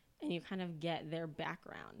them, and you kind of get their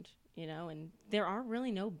background, and there are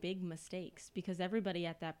really no big mistakes because everybody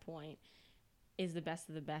at that point is the best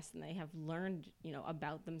of the best, and they have learned,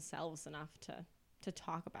 about themselves enough to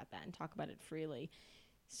talk about that and talk about it freely.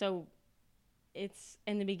 So it's,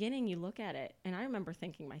 in the beginning, you look at it, and I remember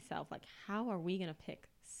thinking myself, like, how are we going to pick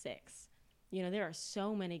 6? There are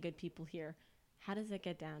so many good people here. How does it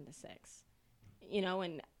get down to 6?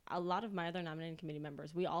 And a lot of my other nominating committee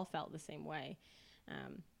members, we all felt the same way.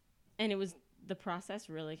 And it was, the process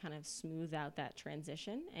really kind of smoothed out that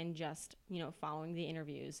transition and just, following the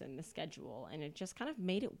interviews and the schedule, and it just kind of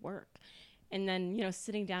made it work. And then,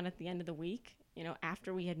 sitting down at the end of the week,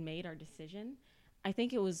 after we had made our decision, I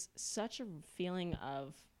think it was such a feeling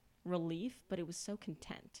of relief, but it was so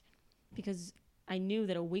content because I knew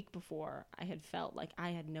that a week before I had felt like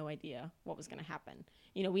I had no idea what was going to happen.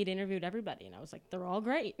 We'd interviewed everybody and I was like, they're all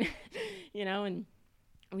great, and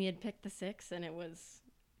we had picked the 6, and it was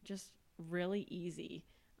just really easy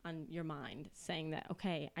on your mind saying that,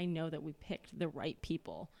 okay, I know that we picked the right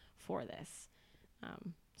people for this.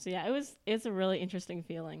 So yeah, it's a really interesting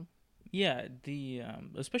feeling. Yeah,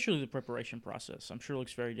 especially the preparation process, I'm sure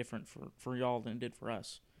looks very different for y'all than it did for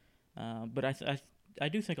us. But I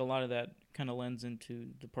do think a lot of that kind of lends into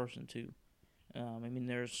the person too. I mean,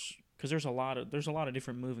 there's a lot of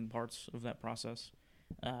different moving parts of that process.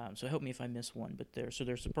 So help me if I miss one, but there's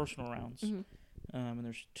the personal rounds, and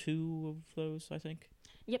there's 2 of those, I think.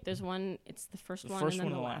 Yep, there's one. It's the first one and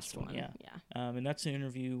then the last one. Yeah. And that's an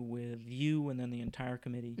interview with you and then the entire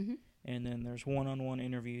committee. Mm-hmm. And then there's one-on-one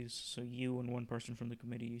interviews, so you and one person from the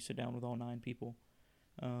committee, you sit down with all 9 people.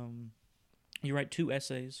 You write 2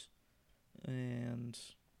 essays, and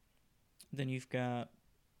then you've got,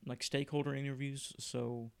 like, stakeholder interviews.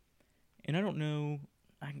 So, and I don't know,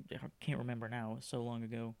 I can't remember now, it's so long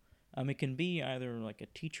ago. It can be either, like, a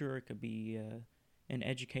teacher, it could be an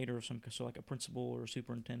educator of some, so like a principal or a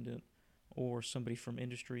superintendent, or somebody from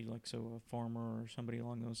industry, like, so a farmer or somebody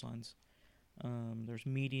along those lines. There's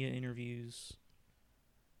media interviews.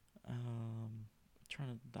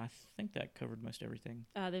 I think that covered most everything.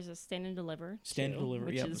 There's a stand and deliver. Stand and deliver,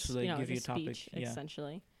 which yep. is, So they give you a topic, speech,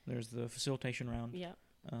 essentially. There's the facilitation round, Yep.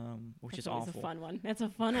 Which That's is always awful. a fun one. That's a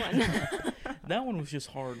fun one. That one was just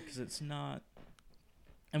hard because it's not.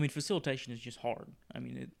 I mean, facilitation is just hard. I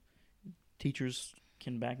mean, teachers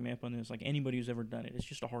can back me up on this. Like anybody who's ever done it, it's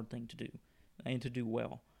just a hard thing to do, and to do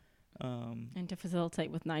well. And to facilitate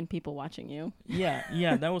with 9 people watching you.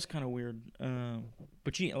 Yeah, that was kind of weird.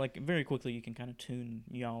 But very quickly you can kind of tune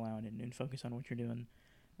y'all out and focus on what you're doing.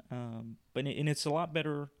 But it's a lot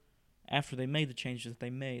better after they made the changes that they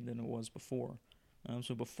made than it was before.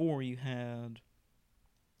 So before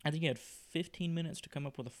I think you had 15 minutes to come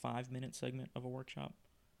up with a 5-minute segment of a workshop.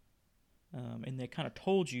 And they kind of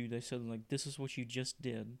told you, they said, like, this is what you just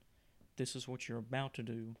did. This is what you're about to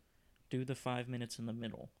do. Do the 5 minutes in the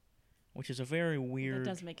middle, which is a very weird. That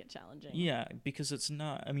does make it challenging. Yeah, because it's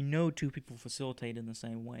not. I mean, no two people facilitate in the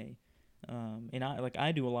same way. And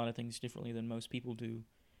I do a lot of things differently than most people do,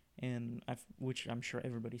 which I'm sure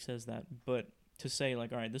everybody says that. But to say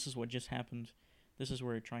like, all right, this is what just happened. This is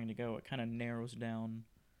where you're trying to go. It kind of narrows down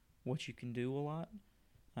what you can do a lot,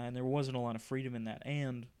 and there wasn't a lot of freedom in that.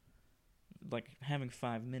 And like having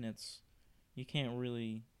 5 minutes, you can't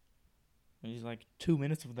really. It's like 2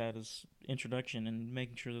 minutes of that is introduction and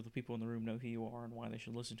making sure that the people in the room know who you are and why they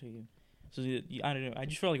should listen to you. So I don't know. I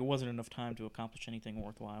just felt like it wasn't enough time to accomplish anything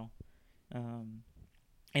worthwhile.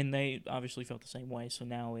 And they obviously felt the same way. So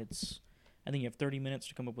now I think you have 30 minutes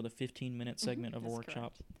to come up with a 15-minute segment of a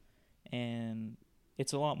workshop. Correct. And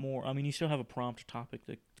it's a lot more. I mean, you still have a prompt topic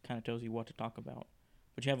that kind of tells you what to talk about,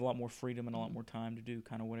 but you have a lot more freedom and a lot more time to do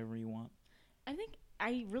kind of whatever you want. I think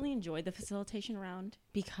I really enjoyed the facilitation round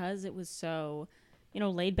because it was so,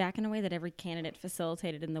 laid back in a way that every candidate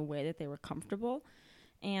facilitated in the way that they were comfortable.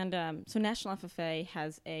 And so National FFA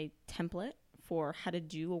has a template for how to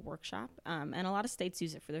do a workshop, and a lot of states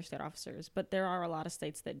use it for their state officers, but there are a lot of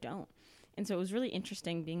states that don't. And so it was really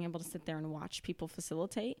interesting being able to sit there and watch people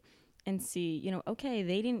facilitate and see, okay,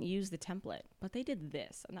 they didn't use the template, but they did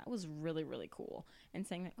this. And that was really, really cool. And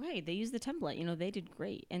saying that, hey, they used the template, they did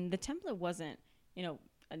great. And the template wasn't,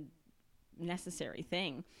 a necessary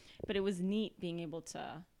thing, but it was neat being able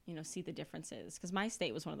to, see the differences. Because my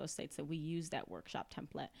state was one of those states that we used that workshop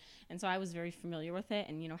template. And so I was very familiar with it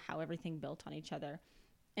and, how everything built on each other.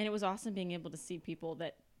 And it was awesome being able to see people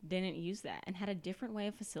that didn't use that and had a different way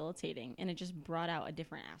of facilitating. And it just brought out a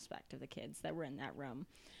different aspect of the kids that were in that room.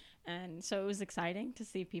 And so it was exciting to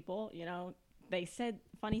see people, they said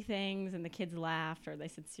funny things and the kids laughed, or they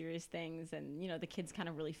said serious things. And, the kids kind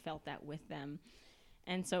of really felt that with them.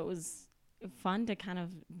 And so it was fun to kind of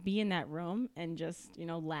be in that room and just,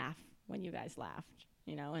 laugh when you guys laughed,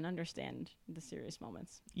 and understand the serious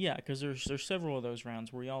moments. Yeah, because there's several of those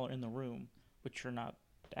rounds where y'all are in the room, but you're not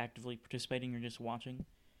actively participating, you're just watching.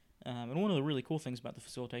 And one of the really cool things about the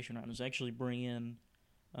facilitation round is actually bring in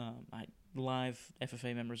live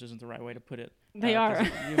FFA members isn't the right way to put it. They are.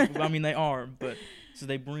 I mean, they are, but so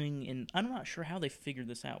they bring in, I'm not sure how they figured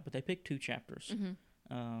this out, but they pick 2 chapters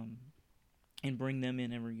and bring them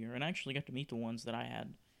in every year. And I actually got to meet the ones that I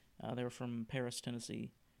had. They were from Paris,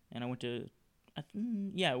 Tennessee, and I went to,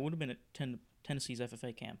 it would have been at Tennessee's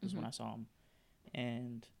FFA camp is when I saw them.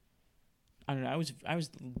 And I don't know, I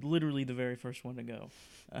was literally the very first one to go,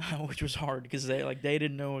 which was hard because they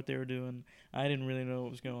didn't know what they were doing. I didn't really know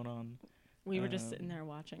what was going on. We were just sitting there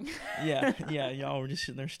watching. yeah, y'all were just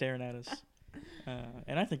sitting there staring at us.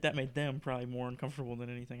 And I think that made them probably more uncomfortable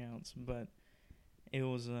than anything else. But it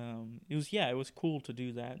was cool to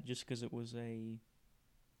do that just because it was very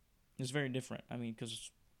different. I mean, because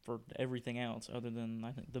for everything else other than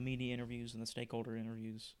I think the media interviews and the stakeholder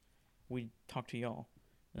interviews, we talk to y'all.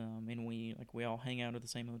 And we all hang out at the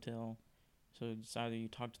same hotel. So it's either you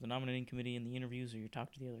talk to the nominating committee in the interviews or you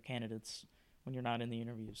talk to the other candidates when you're not in the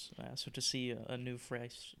interviews. So to see a new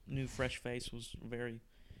fresh face was very,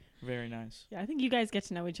 very nice. Yeah, I think you guys get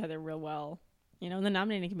to know each other real well. In the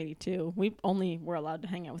nominating committee too. We only were allowed to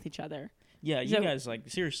hang out with each other. Yeah, you guys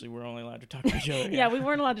seriously were only allowed to talk to each other. Yeah, we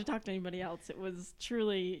weren't allowed to talk to anybody else. It was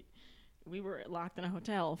truly. We were locked in a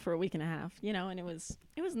hotel for a week and a half, and it was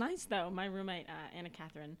nice though. My roommate, Anna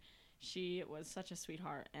Catherine, she was such a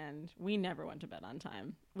sweetheart, and we never went to bed on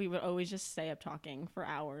time. We would always just stay up talking for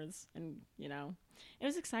hours, and, it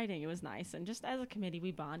was exciting. It was nice. And just as a committee,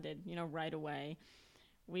 we bonded, right away.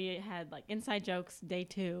 We had inside jokes day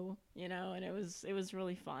 2, and it was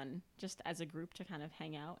really fun just as a group to kind of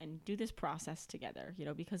hang out and do this process together,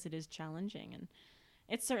 because it is challenging and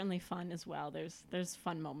it's certainly fun as well. There's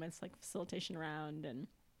fun moments like facilitation round and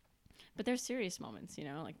But there's serious moments, you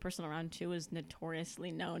know, like personal round 2 is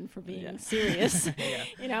notoriously known for being serious,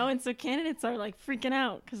 you know, and so candidates are like freaking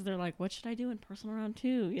out because they're like, what should I do in personal round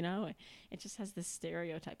 2? You know, it just has this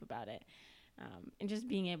stereotype about it. And just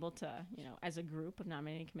being able to, you know, as a group of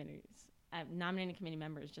nominating committee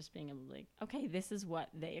members, just being able to like, okay, this is what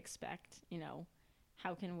they expect, you know,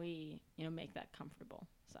 how can we, you know, make that comfortable?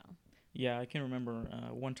 So. Yeah, I can remember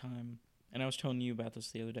one time, and I was telling you about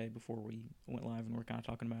this the other day before we went live and we're kind of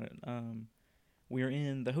talking about it. We were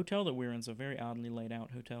in the hotel that we're in is a very oddly laid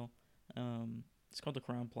out hotel. It's called the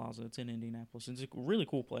Crown Plaza. It's in Indianapolis. It's a really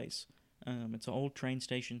cool place. It's an old train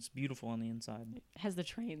station. It's beautiful on the inside. It has the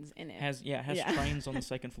trains in it. It has trains on the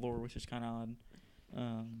second floor, which is kind of odd.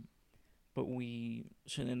 But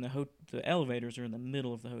the elevators are in the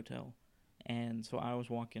middle of the hotel. And so I was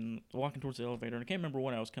walking towards the elevator, and I can't remember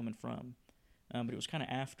what I was coming from. But it was kind of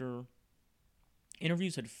after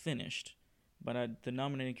interviews had finished, but the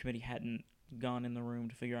nominating committee hadn't gone in the room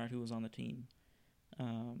to figure out who was on the team.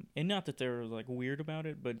 And not that they're like weird about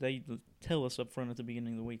it, but they tell us up front at the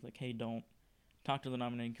beginning of the week, like, hey, don't talk to the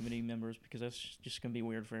nominating committee members because that's just going to be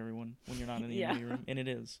weird for everyone when you're not in the interview room. And it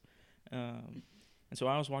is. And so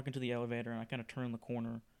I was walking to the elevator, and I kind of turned the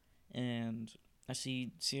corner, and I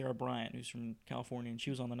see Sierra Bryant, who's from California, and she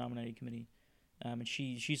was on the nominating committee. And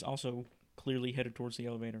she's also clearly headed towards the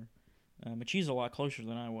elevator. But she's a lot closer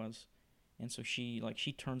than I was. And so she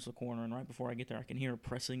turns the corner, and right before I get there, I can hear her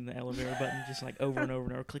pressing the elevator button just like over and over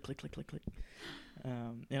and over, click, click, click, click, click.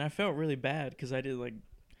 And I felt really bad because I did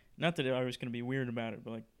not that I was going to be weird about it,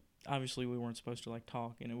 but like obviously we weren't supposed to like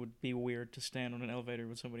talk, and it would be weird to stand on an elevator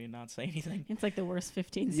with somebody and not say anything. It's like the worst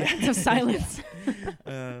 15 seconds of silence.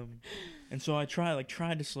 And so I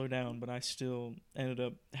tried to slow down, but I still ended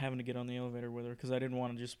up having to get on the elevator with her because I didn't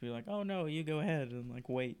want to just be like, oh no, you go ahead, and like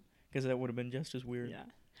wait, because that would have been just as weird. Yeah.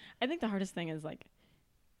 I think the hardest thing is like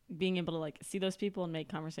being able to like see those people and make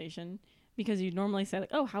conversation, because you normally say like,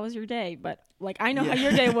 oh, how was your day? But like I know how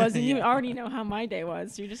your day was, and you already know how my day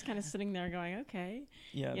was. So you're just kind of sitting there going, okay.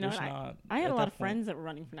 Yeah, you know, I had a lot of friends that were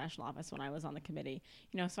running for national office when I was on the committee,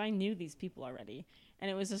 you know, so I knew these people already, and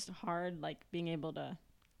it was just hard like being able to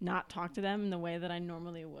not talk to them in the way that I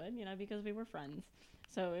normally would, you know, because we were friends.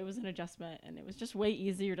 So it was an adjustment, and it was just way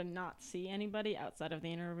easier to not see anybody outside of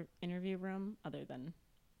the interview room other than,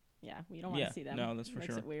 we don't want to see them. No, that's for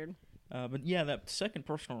sure. Makes it weird. But yeah, that second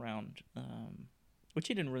personal round, which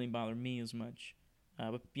it didn't really bother me as much.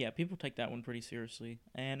 But yeah, people take that one pretty seriously,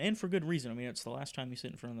 and for good reason. I mean, it's the last time you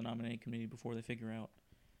sit in front of the nominating committee before they figure out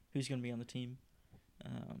who's going to be on the team.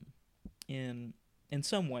 In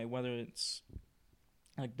some way, whether it's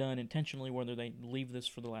like done intentionally, whether they leave this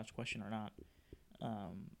for the last question or not.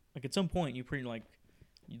 Like at some point, you pretty like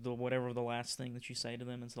whatever the last thing that you say to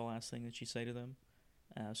them is the last thing that you say to them.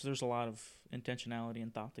 So there's a lot of intentionality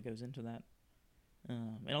and thought that goes into that.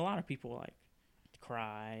 And a lot of people like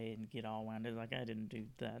cry and get all wound up. Like I didn't do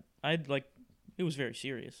that. It was very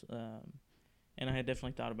serious. And I had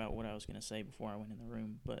definitely thought about what I was going to say before I went in the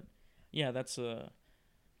room. But yeah, that's I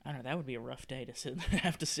don't know. That would be a rough day to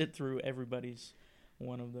have to sit through everybody's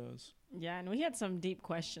one of those. Yeah, and we had some deep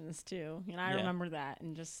questions too. You know, I remember that,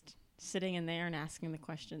 and just sitting in there and asking the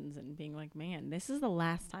questions and being like, man, this is the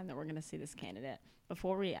last time that we're going to see this candidate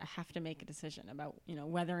before we have to make a decision about, you know,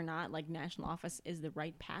 whether or not like national office is the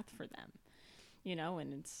right path for them, you know.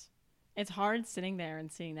 And it's hard sitting there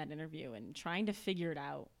and seeing that interview and trying to figure it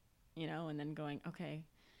out, you know, and then going, okay,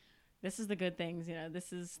 this is the good things, you know,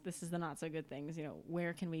 this is the not so good things, you know,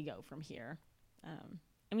 where can we go from here?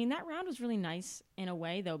 I mean, that round was really nice in a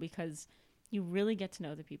way, though, because you really get to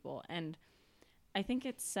know the people. And I think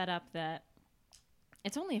it's set up that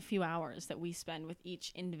it's only a few hours that we spend with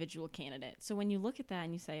each individual candidate. So when you look at that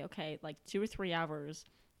and you say, okay, like 2 or 3 hours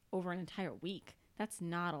over an entire week, that's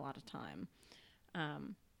not a lot of time.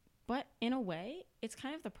 But in a way, it's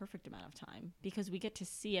kind of the perfect amount of time, because we get to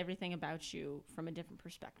see everything about you from a different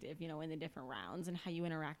perspective, you know, in the different rounds, and how you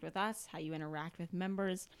interact with us, how you interact with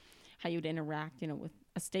members, how you'd interact, you know, with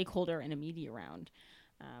a stakeholder in a media round.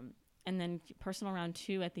 And then personal round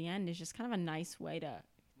 2 at the end is just kind of a nice way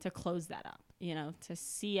to close that up, you know, to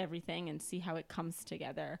see everything and see how it comes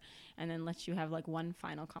together, and then let you have like one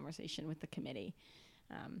final conversation with the committee.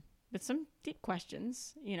 But some deep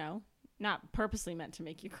questions, you know, not purposely meant to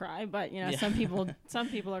make you cry, but, you know, some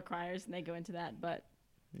people are criers and they go into that. But,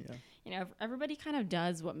 you know, everybody kind of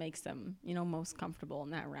does what makes them, you know, most comfortable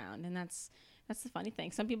in that round. And that's That's the funny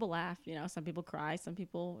thing. Some people laugh, some people cry, some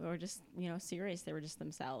people were just, serious. They were just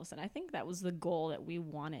themselves. And I think that was the goal that we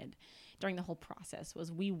wanted during the whole process,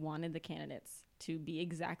 was we wanted the candidates to be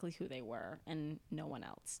exactly who they were and no one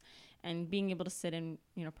else. And being able to sit in,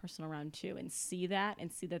 personal round 2 and see that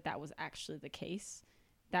that was actually the case,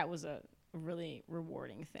 that was a really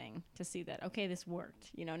rewarding thing to see that, okay, this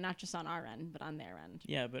worked, not just on our end, but on their end.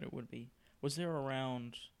 Yeah, but it would be. Was there a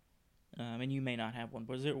round, and you may not have one,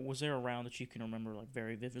 but was there a round that you can remember like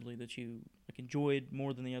very vividly that you like enjoyed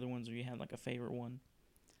more than the other ones, or you had like a favorite one?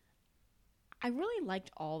 I really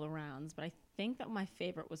liked all the rounds, but I think that my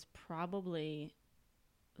favorite was probably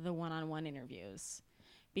the one-on-one interviews,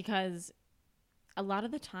 because a lot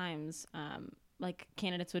of the times, like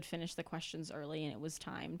candidates would finish the questions early and it was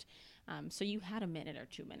timed. So you had a minute or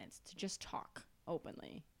 2 minutes to just talk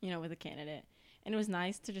openly, with a candidate. And it was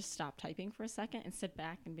nice to just stop typing for a second and sit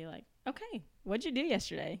back and be like, okay, what'd you do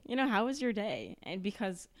yesterday? How was your day? And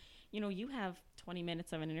because, you have 20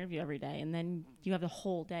 minutes of an interview every day, and then you have the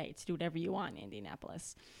whole day to do whatever you want in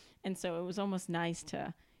Indianapolis. And so it was almost nice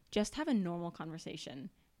to just have a normal conversation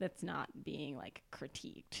that's not being like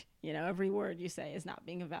critiqued. Every word you say is not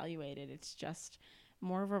being evaluated. It's just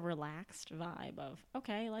more of a relaxed vibe of,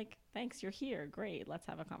 okay, like, thanks, you're here. Great. Let's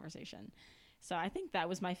have a conversation. So I think that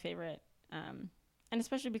was my favorite. And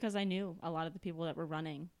especially because I knew a lot of the people that were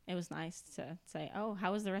running, it was nice to say, oh,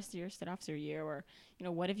 how was the rest of your state officer year? Or,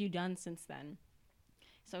 what have you done since then?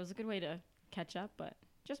 So it was a good way to catch up, but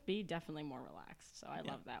just be definitely more relaxed. So I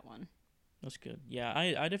love that one. That's good. Yeah,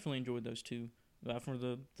 I definitely enjoyed those two for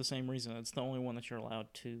the same reason. It's the only one that you're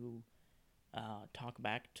allowed to talk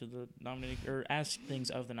back to the nominating or ask things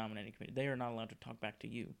of the nominating committee. They are not allowed to talk back to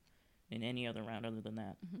you in any other round other than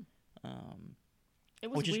that.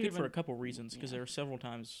 Which is good for a couple reasons, because there are several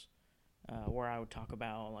times where I would talk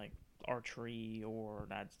about like archery or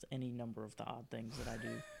that's any number of the odd things that I do.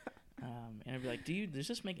 And I'd be like, does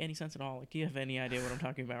this make any sense at all? Like, do you have any idea what I'm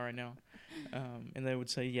talking about right now? And they would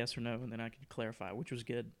say yes or no, and then I could clarify, which was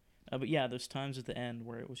good. But yeah, there's times at the end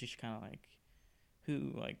where it was just kind of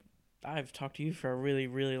like, I've talked to you for a really,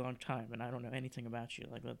 really long time, and I don't know anything about you.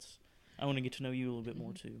 Like, I want to get to know you a little bit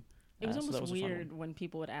more too. It was almost weird when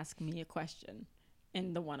people would ask me a question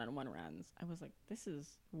in the one-on-one rounds. I was like, this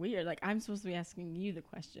is weird. Like, I'm supposed to be asking you the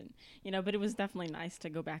question, but it was definitely nice to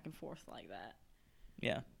go back and forth like that.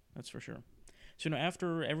 Yeah, that's for sure. So,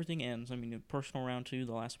 after everything ends, I mean, personal round 2,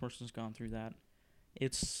 the last person's gone through that.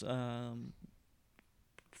 It's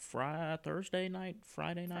Thursday night,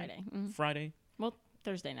 Friday night? Mm-hmm. Friday. Well,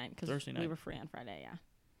 Thursday night, because we were free on Friday, yeah.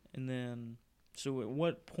 And then, so at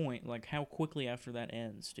what point, like how quickly after that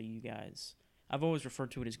ends do you guys... I've always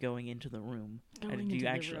referred to it as going into the room.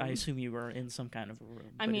 I assume you were in some kind of a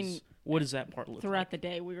room. I mean... What does that part look like? Throughout the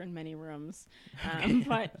day, we were in many rooms.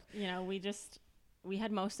 But, we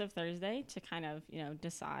had most of Thursday to kind of,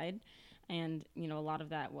 decide. And, a lot of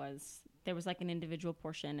that was... There was like an individual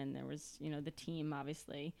portion, and there was, the team,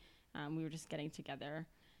 obviously. We were just getting together.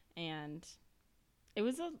 And... It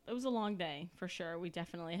was a long day for sure. We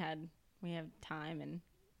definitely had time,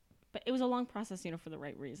 but it was a long process, for the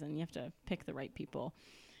right reason. You have to pick the right people.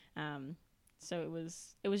 So it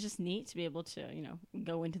was just neat to be able to,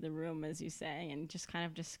 go into the room, as you say, and just kind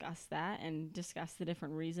of discuss that and discuss the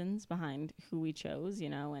different reasons behind who we chose,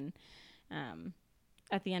 and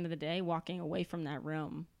at the end of the day, walking away from that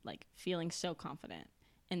room, like feeling so confident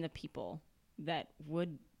in the people that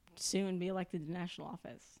would soon be elected to national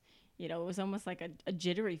office. It was almost like a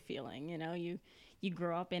jittery feeling, you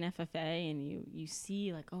grow up in FFA and you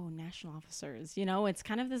see like, oh, national officers, it's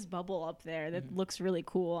kind of this bubble up there that looks really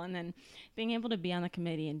cool. And then being able to be on the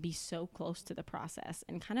committee and be so close to the process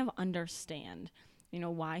and kind of understand,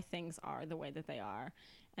 why things are the way that they are.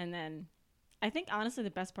 And then I think honestly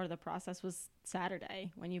the best part of the process was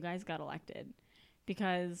Saturday when you guys got elected,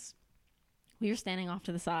 because we were standing off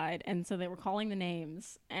to the side, and so they were calling the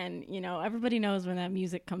names, and, everybody knows when that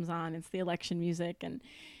music comes on, it's the election music, and,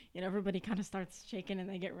 everybody kind of starts shaking and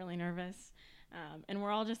they get really nervous. And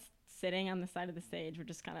we're all just sitting on the side of the stage. We're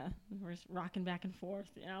just rocking back and forth,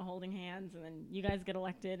 holding hands, and then you guys get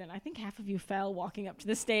elected, and I think half of you fell walking up to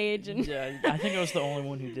the stage. And yeah, I think I was the only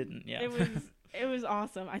one who didn't, yeah. It was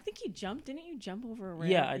awesome. I think you jumped. Didn't you jump over a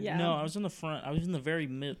rail? Yeah, no, I was in the front. I was in the very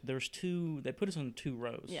mid. There's two, they put us on 2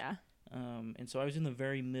 rows. Yeah. And so I was in the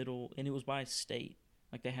very middle, and it was by state.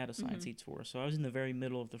 Like, they had assigned seats for us. So I was in the very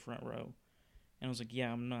middle of the front row. And I was like,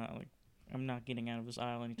 yeah, I'm not getting out of this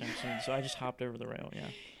aisle anytime soon. So I just hopped over the rail, yeah.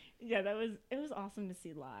 Yeah, it was awesome to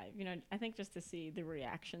see live. I think just to see the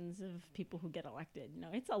reactions of people who get elected.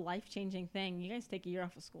 It's a life-changing thing. You guys take a year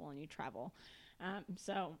off of school and you travel.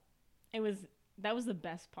 So it was that was the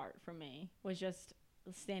best part for me, was just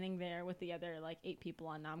standing there with the other like 8 people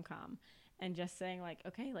on nomcom and just saying like,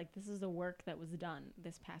 okay, like this is the work that was done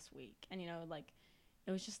this past week. And, you know, like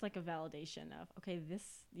it was just like a validation of, okay, this,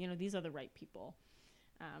 you know, these are the right people.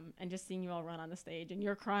 And just seeing you all run on the stage and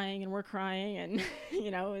you're crying and we're crying and,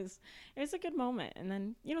 you know, it was a good moment. And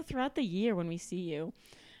then, you know, throughout the year when we see you,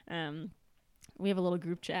 we have a little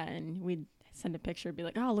group chat and we'd send a picture, be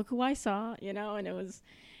like, oh, look who I saw, you know, and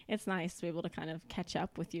it's nice to be able to kind of catch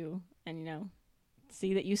up with you and, you know,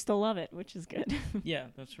 see that you still love it, which is good. Yeah,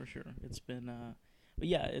 that's for sure. It's been, but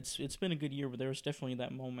yeah, it's been a good year, but there was definitely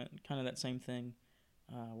that moment, kind of that same thing,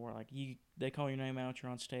 where like they call your name out,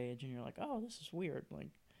 you're on stage, and you're like, oh, this is weird. Like,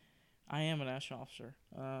 I am a national officer.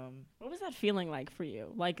 What was that feeling like for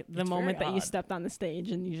you? Like the moment that you stepped on the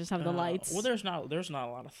stage and you just have the lights? Well, there's not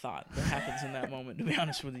a lot of thought that happens in that moment, to be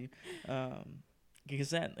honest with you, because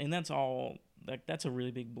that's all like that's a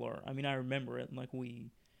really big blur. I mean, I remember it. Like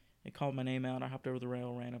they called my name out. I hopped over the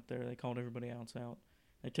rail, ran up there. They called everybody else out.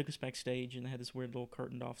 They took us backstage, and they had this weird little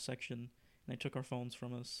curtained off section. And they took our phones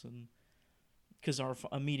from us, and because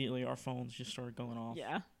immediately our phones just started going off.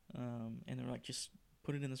 Yeah. And they were like, just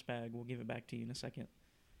put it in this bag. We'll give it back to you in a second.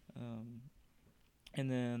 And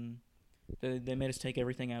then they made us take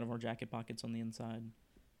everything out of our jacket pockets on the inside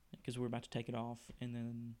because we were about to take it off. And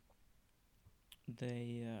then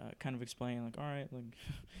they kind of explained, like, all right, like,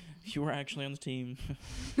 you were actually on the team.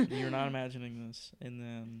 You're not imagining this. And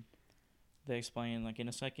then they explained, like, in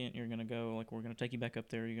a second, you're going to go, like, we're going to take you back up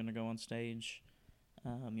there. You're going to go on stage.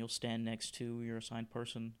 You'll stand next to your assigned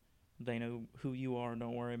person. They know who you are.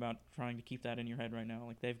 Don't worry about trying to keep that in your head right now.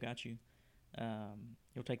 Like, they've got you.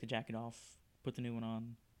 You'll take the jacket off, put the new one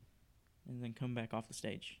on, and then come back off the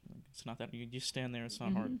stage. Like, it's not that you just stand there. It's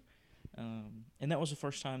not hard. And that was the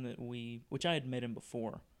first time that which I had met him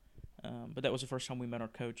before, but that was the first time we met our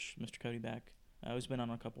coach, Mr. Cody Back. He's been on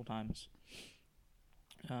a couple times.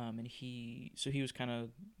 And he was kind of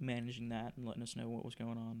managing that and letting us know what was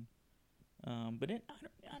going on. But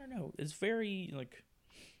I don't know. It's very, like,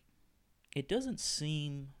 it doesn't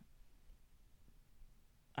seem,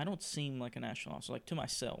 I don't seem like a national officer. Like, to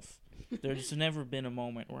myself, there's never been a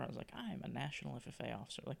moment where I was like, I am a national FFA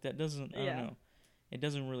officer. Like, that doesn't, I don't know. It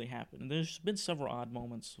doesn't really happen. There's been several odd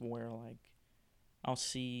moments where, like, I'll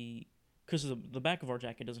see, because the back of our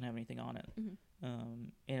jacket doesn't have anything on it.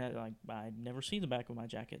 And I never see the back of my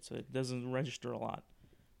jacket, so it doesn't register a lot.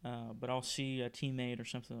 But I'll see a teammate or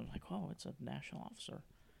something, I'm like, oh, it's a national officer.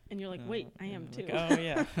 And you're like, wait, I am too. Like, oh,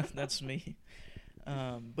 yeah, that's me.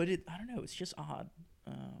 But I don't know, it's just odd.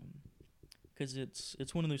 Because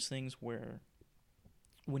it's one of those things where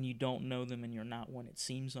when you don't know them and you're not one, it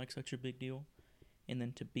seems like such a big deal. And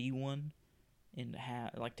then to be one and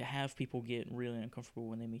to have people get really uncomfortable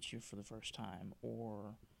when they meet you for the first time,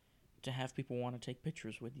 or to have people want to take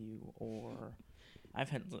pictures with you, or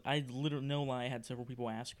I literally, no lie, I had several people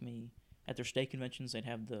ask me at their state conventions. They'd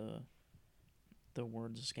have the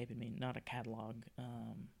words escaping me, not a catalog.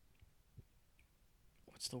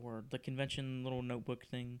 What's the word? The convention little notebook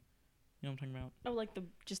thing. You know what I'm talking about? Oh, like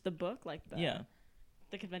just the book, like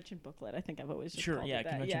the convention booklet. I think I've always just called it that.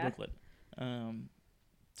 Convention booklet.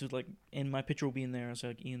 So like, and my picture will be in there. So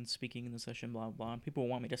like, Ian's speaking in the session, blah blah. And people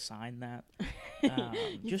want me to sign that.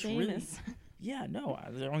 Just famous. Really, yeah. No,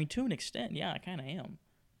 I mean, to an extent, yeah, I kind of am,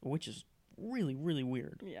 which is really really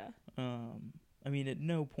weird. Yeah. I mean, at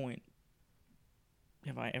no point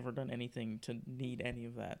have I ever done anything to need any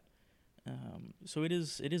of that. So it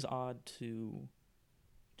is odd to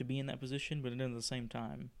be in that position, but at the same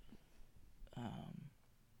time,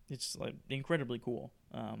 it's like incredibly cool.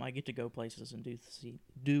 I get to go places and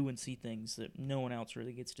do and see things that no one else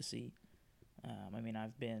really gets to see. I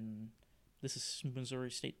mean, this is Missouri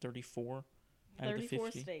State 34 out of the 50.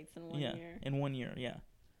 34 states in 1 year. In 1 year, yeah.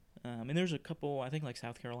 And there's a couple, I think, like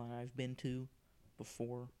South Carolina I've been to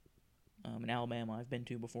before. In Alabama I've been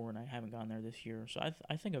to before, and I haven't gone there this year. So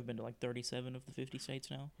I think I've been to like 37 of the 50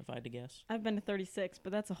 states now, if I had to guess. I've been to 36,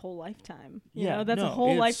 but that's a whole lifetime. You know, that's a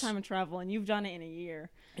whole lifetime of travel, and you've done it in a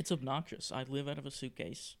year. It's obnoxious. I live out of a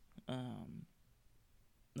suitcase. I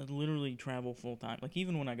literally travel full time. Like,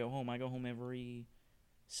 even when I go home every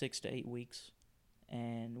 6 to 8 weeks.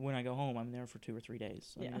 And when I go home, I'm there for 2 or 3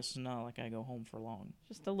 days. I mean, it's not like I go home for long.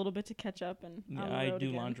 Just a little bit to catch up and on the road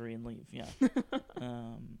again. Laundry and leave, yeah.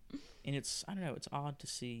 And it's, I don't know, it's odd to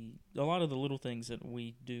see a lot of the little things that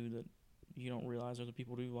we do that you don't realize other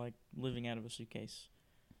people do, like living out of a suitcase.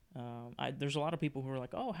 There's a lot of people who are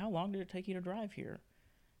like, oh, how long did it take you to drive here?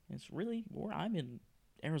 And it's really, I'm in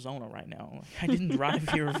Arizona right now. Like, I didn't drive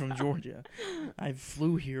here from Georgia. I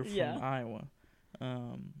flew here from Iowa.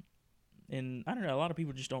 And I don't know, a lot of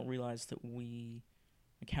people just don't realize that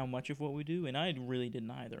like how much of what we do, and I really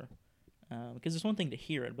didn't either. Because it's one thing to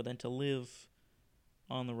hear it, but then to live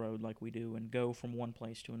on the road like we do and go from one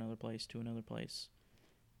place to another place to another place.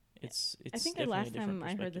 It's I think the last time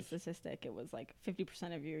I heard the statistic, it was like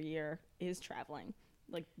 50% of your year is traveling.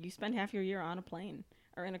 Like, you spend half your year on a plane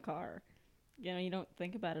or in a car. You know, you don't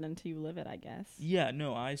think about it until you live it, I guess. Yeah,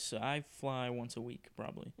 no, I fly once a week,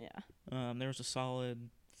 probably. Yeah. There was a solid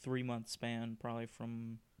 3-month span, probably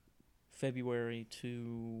from February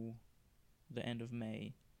to the end of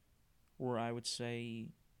May, where I would say,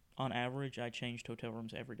 on average, I changed hotel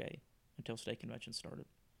rooms every day until state convention started.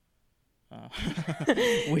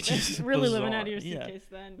 Which is really bizarre. Living out of your suitcase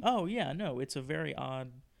then. Oh, yeah, no, it's a very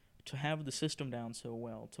odd to have the system down so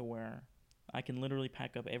well to where I can literally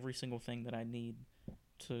pack up every single thing that I need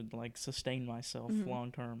to, like, sustain myself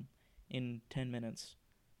long term in 10 minutes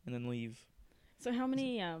and then leave. So how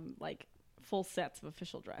many, like, full sets of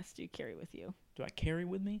official dress do you carry with you? Do I carry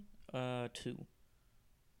with me? 2.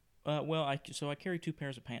 Well, I carry 2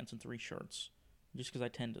 pairs of pants and 3 shirts, just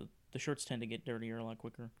because the shirts tend to get dirtier a lot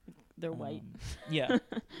quicker. They're white. Yeah.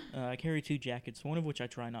 I carry 2 jackets, one of which I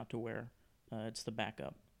try not to wear. It's the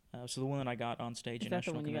backup. So the one that I got on stage in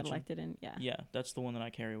National Convention. Is that the one you got elected in? Yeah. Yeah, that's the one that I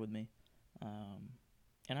carry with me.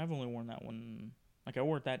 And I've only worn that one, like I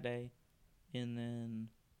wore it that day, and then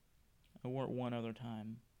I wore it one other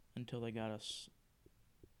time until they got us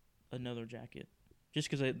another jacket. Just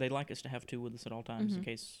because they like us to have 2 with us at all times in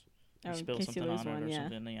case you spill something on it or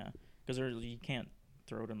something. Yeah, because you can't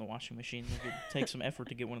throw it in the washing machine. Like, it takes some effort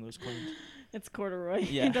to get one of those cleaned. It's corduroy.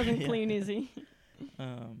 Yeah, it doesn't clean easy.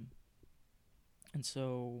 And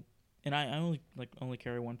so, and I only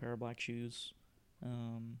carry 1 pair of black shoes.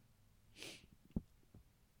 And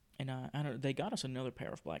I don't. They got us another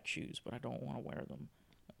pair of black shoes, but I don't want to wear them,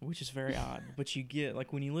 which is very odd. But you get,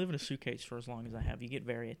 like, when you live in a suitcase for as long as I have, you get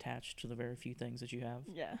very attached to the very few things that you have.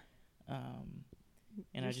 Yeah.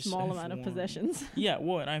 And I just small amount of possessions. Yeah,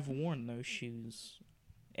 well, and I've worn those shoes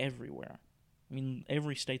everywhere. I mean,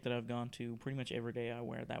 every state that I've gone to, pretty much every day I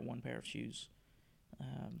wear that 1 pair of shoes.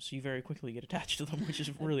 So you very quickly get attached to them, which is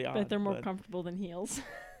really odd. But they're more comfortable than heels.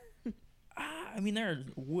 I mean, they're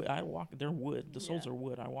wood. They're wood. The soles are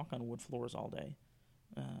wood. I walk on wood floors all day.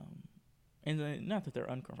 And not that they're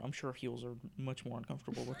uncomfortable. I'm sure heels are much more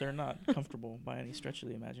uncomfortable, but they're not comfortable by any stretch of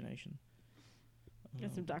the imagination.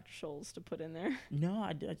 Got some Dr. Scholl's to put in there. No,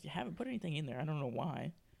 I haven't put anything in there. I don't know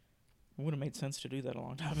why. It would have made sense to do that a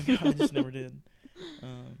long time ago. I just never did.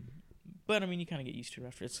 But, I mean, you kind of get used to it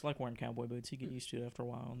after. It's like wearing cowboy boots. You get used to it after a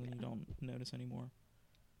while, and then you don't notice anymore.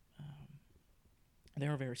 They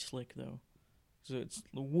are very slick, though. So it's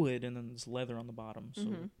wood, and then there's leather on the bottom. So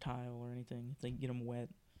tile or anything, if they get them wet,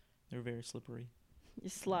 they're very slippery. You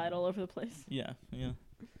slide all over the place. Yeah.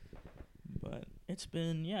 But it's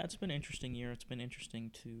been an interesting year. It's been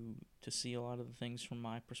interesting to see a lot of the things from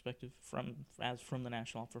my perspective, from the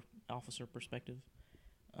national officer perspective.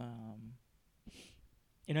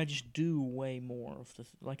 And I just do way more of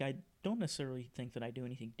like, I don't necessarily think that I do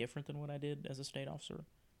anything different than what I did as a state officer.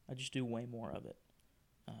 I just do way more of it.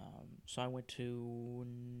 So I went to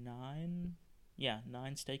 9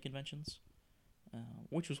 state conventions,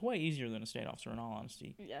 which was way easier than a state officer, in all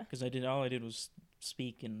honesty. Yeah. Because all I did was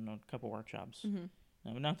speak in a couple workshops.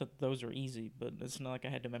 Not that those are easy, but it's not like I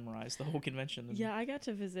had to memorize the whole convention. Yeah, I got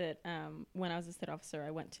to visit, when I was a state officer,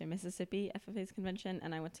 I went to Mississippi FFA's convention,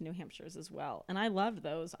 and I went to New Hampshire's as well. And I loved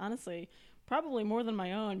those, honestly, probably more than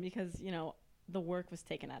my own, because, the work was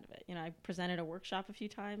taken out of it. I presented a workshop a few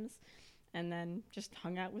times, and then just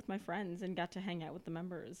hung out with my friends and got to hang out with the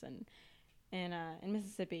members. And in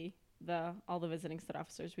Mississippi, all the visiting state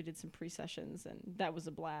officers, we did some pre-sessions, and that was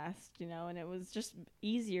a blast, and it was just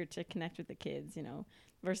easier to connect with the kids,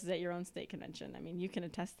 versus at your own state convention. I mean, you can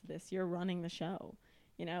attest to this. You're running the show,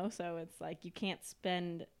 so it's like you can't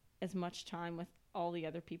spend as much time with all the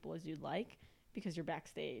other people as you'd like because you're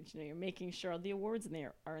backstage. You're making sure the awards in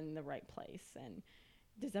there are in the right place, and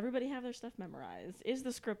does everybody have their stuff memorized? Is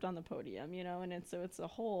the script on the podium, and it's a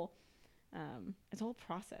whole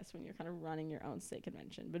process when you're kind of running your own state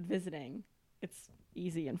convention. But visiting, it's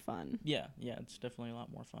easy and fun. Yeah, it's definitely a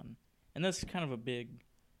lot more fun. And that's kind of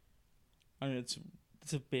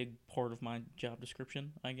it's a big part of my job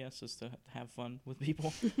description, I guess, is to have fun with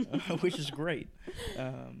people, which is great.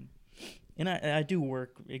 And I do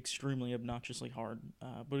work extremely obnoxiously hard,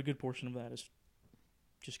 but a good portion of that is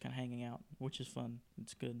just kind of hanging out, which is fun.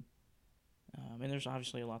 It's good. And there's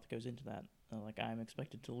obviously a lot that goes into that. Like, I'm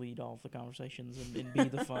expected to lead all of the conversations and be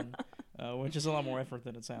the fun, which is a lot more effort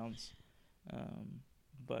than it sounds.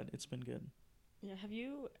 But it's been good. Yeah. Have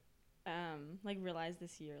you like realized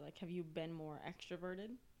this year? Like, have you been more extroverted,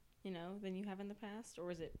 than you have in the past,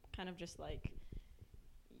 or is it kind of just like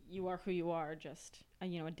you are who you are, just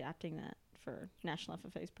adapting that for National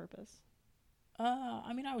FFA's purpose?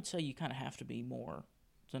 I mean, I would say you kind of have to be more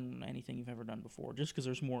than anything you've ever done before, just because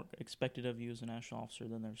there's more expected of you as a national officer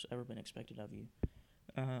than there's ever been expected of you.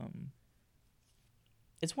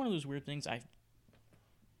 It's one of those weird things.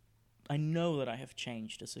 I know that I have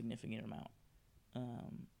changed a significant amount,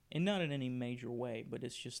 and not in any major way, but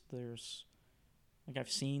it's just there's like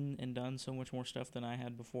I've seen and done so much more stuff than I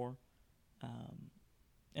had before, and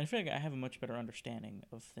I feel like I have a much better understanding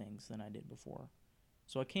of things than I did before.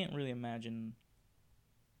 So I can't really imagine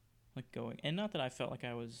like going, and not that I felt like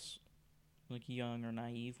I was like young or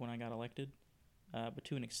naive when I got elected, but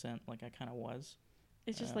to an extent, like I kind of was.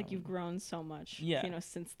 It's just like you've grown so much, Yeah.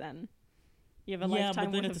 since then. You have a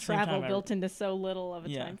lifetime worth of travel built into so little of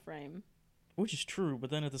a time frame. Which is true, but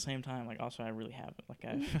then at the same time, like also I really haven't. Like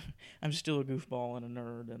I'm still a goofball and a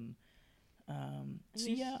nerd, and so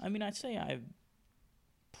yeah. I mean, I'd say I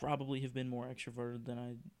probably have been more extroverted than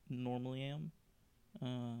I normally am,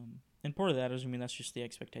 and part of that is, I mean, that's just the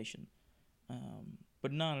expectation,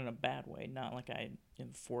 but not in a bad way. Not like I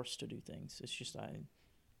am forced to do things. It's just I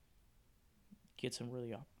get some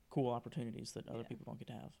really cool opportunities that other people don't get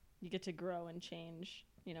to have. You get to grow and change,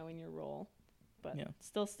 in your role, but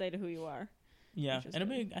still stay to who you are. Yeah,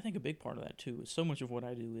 and I think a big part of that too is so much of what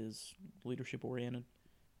I do is leadership oriented,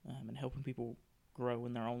 and helping people grow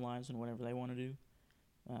in their own lives and whatever they want to do.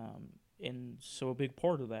 And so a big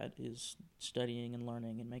part of that is studying and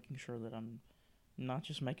learning and making sure that I'm not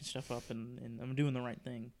just making stuff up and I'm doing the right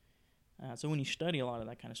thing. So when you study a lot of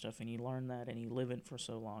that kind of stuff and you learn that and you live it for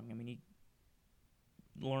so long, I mean, you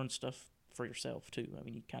learn stuff for yourself too. I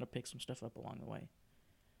mean, you kind of pick some stuff up along the way.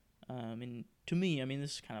 And to me, I mean,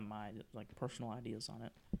 this is kind of my like personal ideas on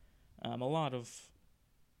it. A lot of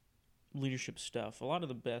leadership stuff, a lot of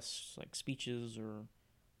the best like speeches or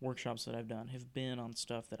workshops that I've done have been on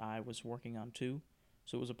stuff that I was working on too.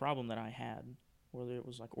 So it was a problem that I had, whether it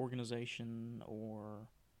was like organization or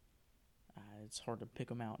it's hard to pick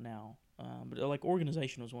them out now. But like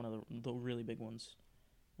organization was one of the really big ones,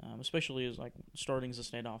 especially as like starting as a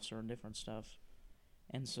state officer and different stuff.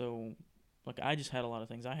 And so like I just had a lot of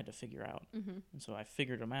things I had to figure out. Mm-hmm. And so I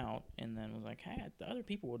figured them out and then was like, hey, the other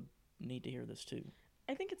people would need to hear this too.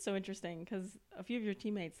 I think it's so interesting because a few of your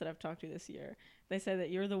teammates that I've talked to this year, they say that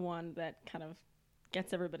you're the one that kind of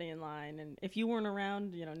gets everybody in line. And if you weren't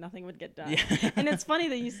around, nothing would get done. Yeah. And it's funny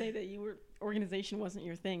that you say that organization wasn't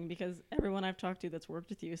your thing, because everyone I've talked to that's worked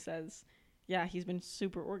with you says, yeah, he's been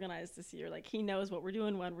super organized this year. Like he knows what we're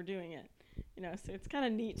doing when we're doing it. So it's kind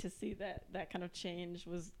of neat to see that kind of change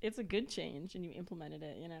it's a good change and you implemented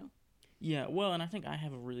it, Yeah, well, and I think I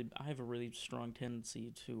have a really strong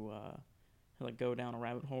tendency to like go down a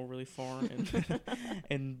rabbit hole really far and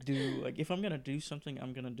and do like if I'm gonna do something,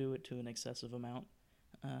 I'm gonna do it to an excessive amount,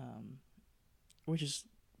 which is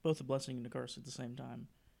both a blessing and a curse at the same time.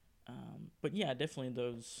 But yeah, definitely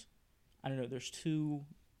those. I don't know.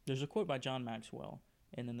 There's a quote by John Maxwell,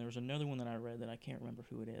 and then there's another one that I read that I can't remember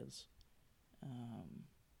who it is.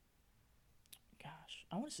 Gosh,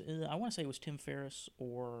 I want to say it was Tim Ferriss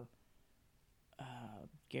or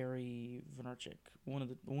Gary Vaynerchuk.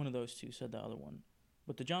 One of those two said the other one,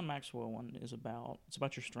 but the John Maxwell one is about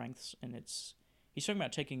your strengths, and he's talking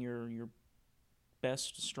about taking your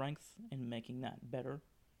best strength and making that better.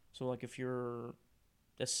 So like if you're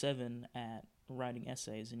a 7 at writing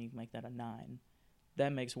essays and you can make that a 9,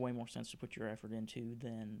 that makes way more sense to put your effort into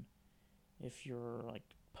than if your like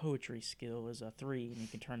poetry skill is a 3 and you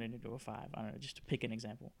can turn it into a 5. I don't know, just to pick an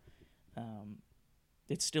example.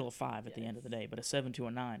 It's still a 5 at the end of the day, but a 7 to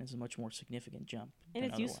a 9 is a much more significant jump. And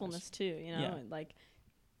it's usefulness too, like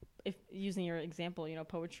if using your example,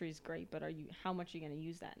 poetry is great, but how much are you going to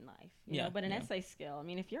use that in life? You know? But an essay skill, I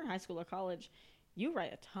mean, if you're in high school or college, you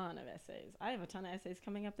write a ton of essays. I have a ton of essays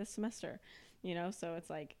coming up this semester, so it's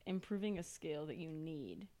like improving a skill that you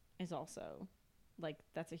need is also like,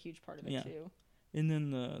 that's a huge part of it too. And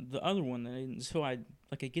then the other one, so I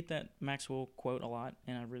get that Maxwell quote a lot,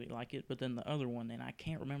 and I really like it. But then the other one, and I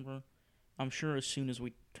can't remember. I'm sure as soon as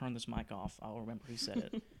we turn this mic off, I'll remember who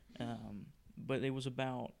said it. But it was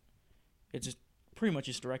about, it's just pretty much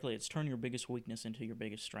just directly, it's turn your biggest weakness into your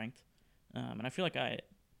biggest strength. And I feel like I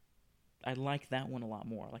like that one a lot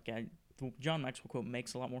more. Like the John Maxwell quote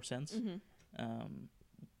makes a lot more sense. Mm-hmm.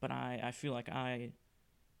 But I feel like I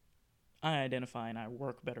identify and I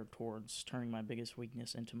work better towards turning my biggest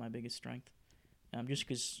weakness into my biggest strength. Just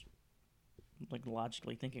because, like,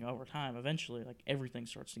 logically thinking over time, eventually, like, everything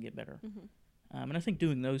starts to get better. Mm-hmm. And I think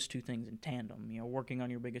doing those two things in tandem, working on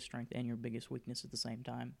your biggest strength and your biggest weakness at the same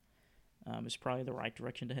time, is probably the right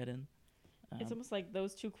direction to head in. It's almost like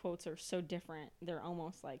those two quotes are so different. They're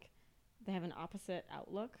almost like they have an opposite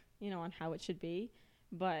outlook, on how it should be,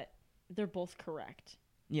 but they're both correct.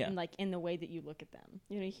 Yeah. And like in the way that you look at them.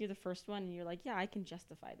 You hear the first one and you're like, yeah, I can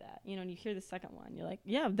justify that. And you hear the second one, you're like,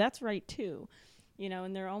 yeah, that's right too.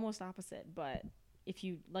 And they're almost opposite, but if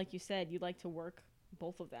you, like you said, you like to work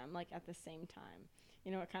both of them like at the same time.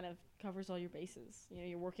 It kind of covers all your bases.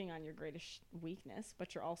 You're working on your greatest weakness,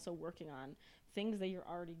 but you're also working on things that you're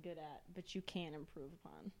already good at, but you can improve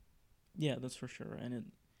upon. Yeah, that's for sure. And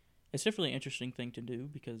it's definitely an interesting thing to do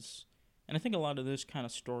because, and I think a lot of this kind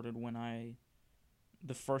of started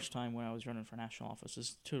the first time when I was running for national office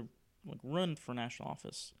is to run for national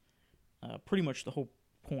office. Pretty much the whole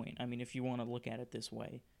point. I mean, if you want to look at it this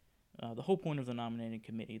way, the whole point of the nominating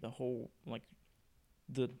committee,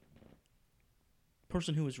 the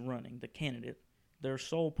person who is running, the candidate, their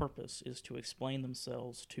sole purpose is to explain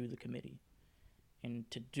themselves to the committee. And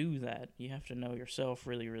to do that, you have to know yourself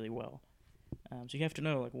really, really well. So you have to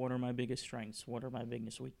know, what are my biggest strengths, what are my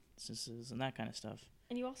biggest weaknesses, and that kind of stuff.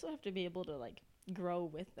 And you also have to be able to, grow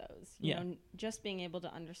with those. You know, just being able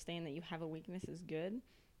to understand that you have a weakness is good,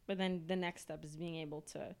 but then the next step is being able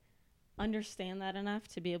to understand that enough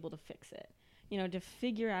to be able to fix it. To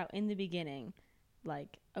figure out in the beginning,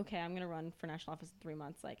 okay, I'm going to run for national office in 3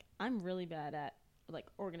 months. I'm really bad at,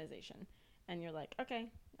 organization. And you're like,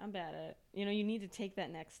 okay, I'm bad at it. You need to take that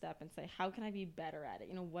next step and say, how can I be better at it?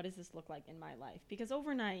 What does this look like in my life? Because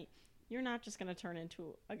overnight, you're not just going to turn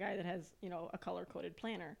into a guy that has, a color-coded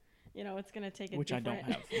planner. It's going to take Which I don't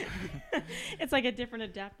have. It's like a different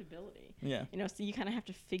adaptability. Yeah. So you kind of have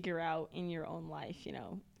to figure out in your own life,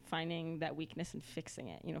 finding that weakness and fixing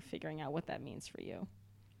it, figuring out what that means for you.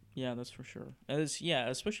 Yeah, that's for sure.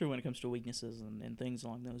 Especially when it comes to weaknesses and things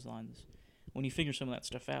along those lines. When you figure some of that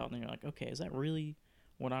stuff out, and then you're like, okay, is that really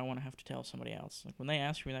what I want to have to tell somebody else? When they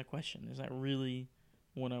ask me that question, is that really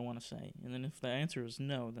what I want to say? And then if the answer is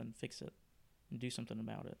no, then fix it and do something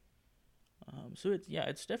about it. So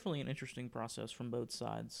it's definitely an interesting process from both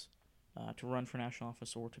sides to run for national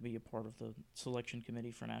office or to be a part of the selection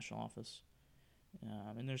committee for national office.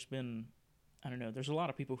 And there's been, there's a lot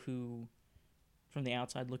of people who, from the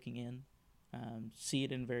outside looking in, see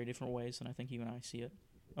it in very different ways than I think you and I see it.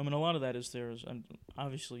 A lot of that is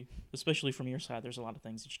obviously, especially from your side, there's a lot of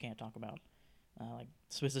things that you can't talk about.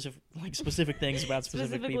 Specific things about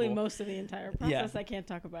specific people. Specifically, most of the entire process I can't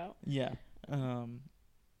talk about. Yeah.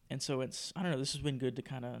 And so this has been good to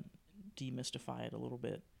kind of demystify it a little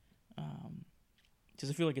bit. Because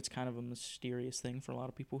I feel like it's kind of a mysterious thing for a lot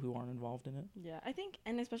of people who aren't involved in it. Yeah, I think,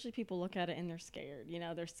 and especially people look at it and they're scared.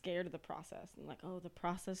 They're scared of the process. And oh, the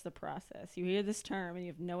process. You hear this term and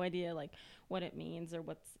you have no idea, what it means or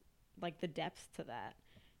what's, the depth to that,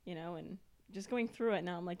 and just going through it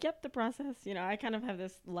now, I'm like, yep, the process. I kind of have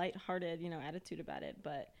this lighthearted, attitude about it.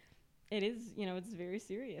 But it is, it's very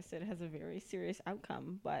serious. It has a very serious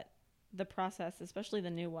outcome. But the process, especially the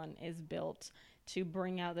new one, is built to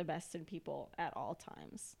bring out the best in people at all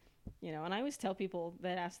times. And I always tell people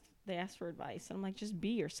that ask for advice, and I'm like, just be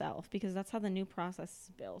yourself, because that's how the new process is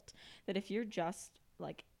built. That if you're just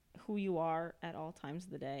who you are at all times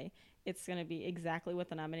of the day, it's going to be exactly what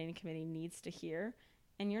the nominating committee needs to hear,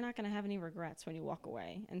 and you're not going to have any regrets when you walk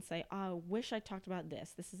away and say, oh, I wish I talked about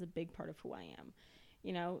this. This is a big part of who I am.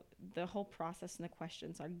 The whole process and the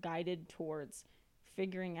questions are guided towards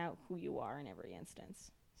figuring out who you are in every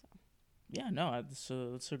instance. Yeah, no,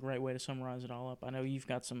 it's a great way to summarize it all up. I know you've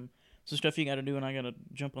got some stuff you got to do, and I got to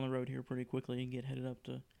jump on the road here pretty quickly and get headed up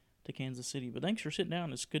to Kansas City. But thanks for sitting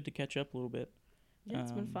down. It's good to catch up a little bit. Yeah,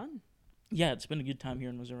 it's been fun. Yeah, it's been a good time here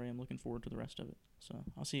in Missouri. I'm looking forward to the rest of it. So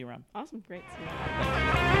I'll see you around. Awesome. Great. See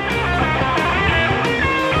you.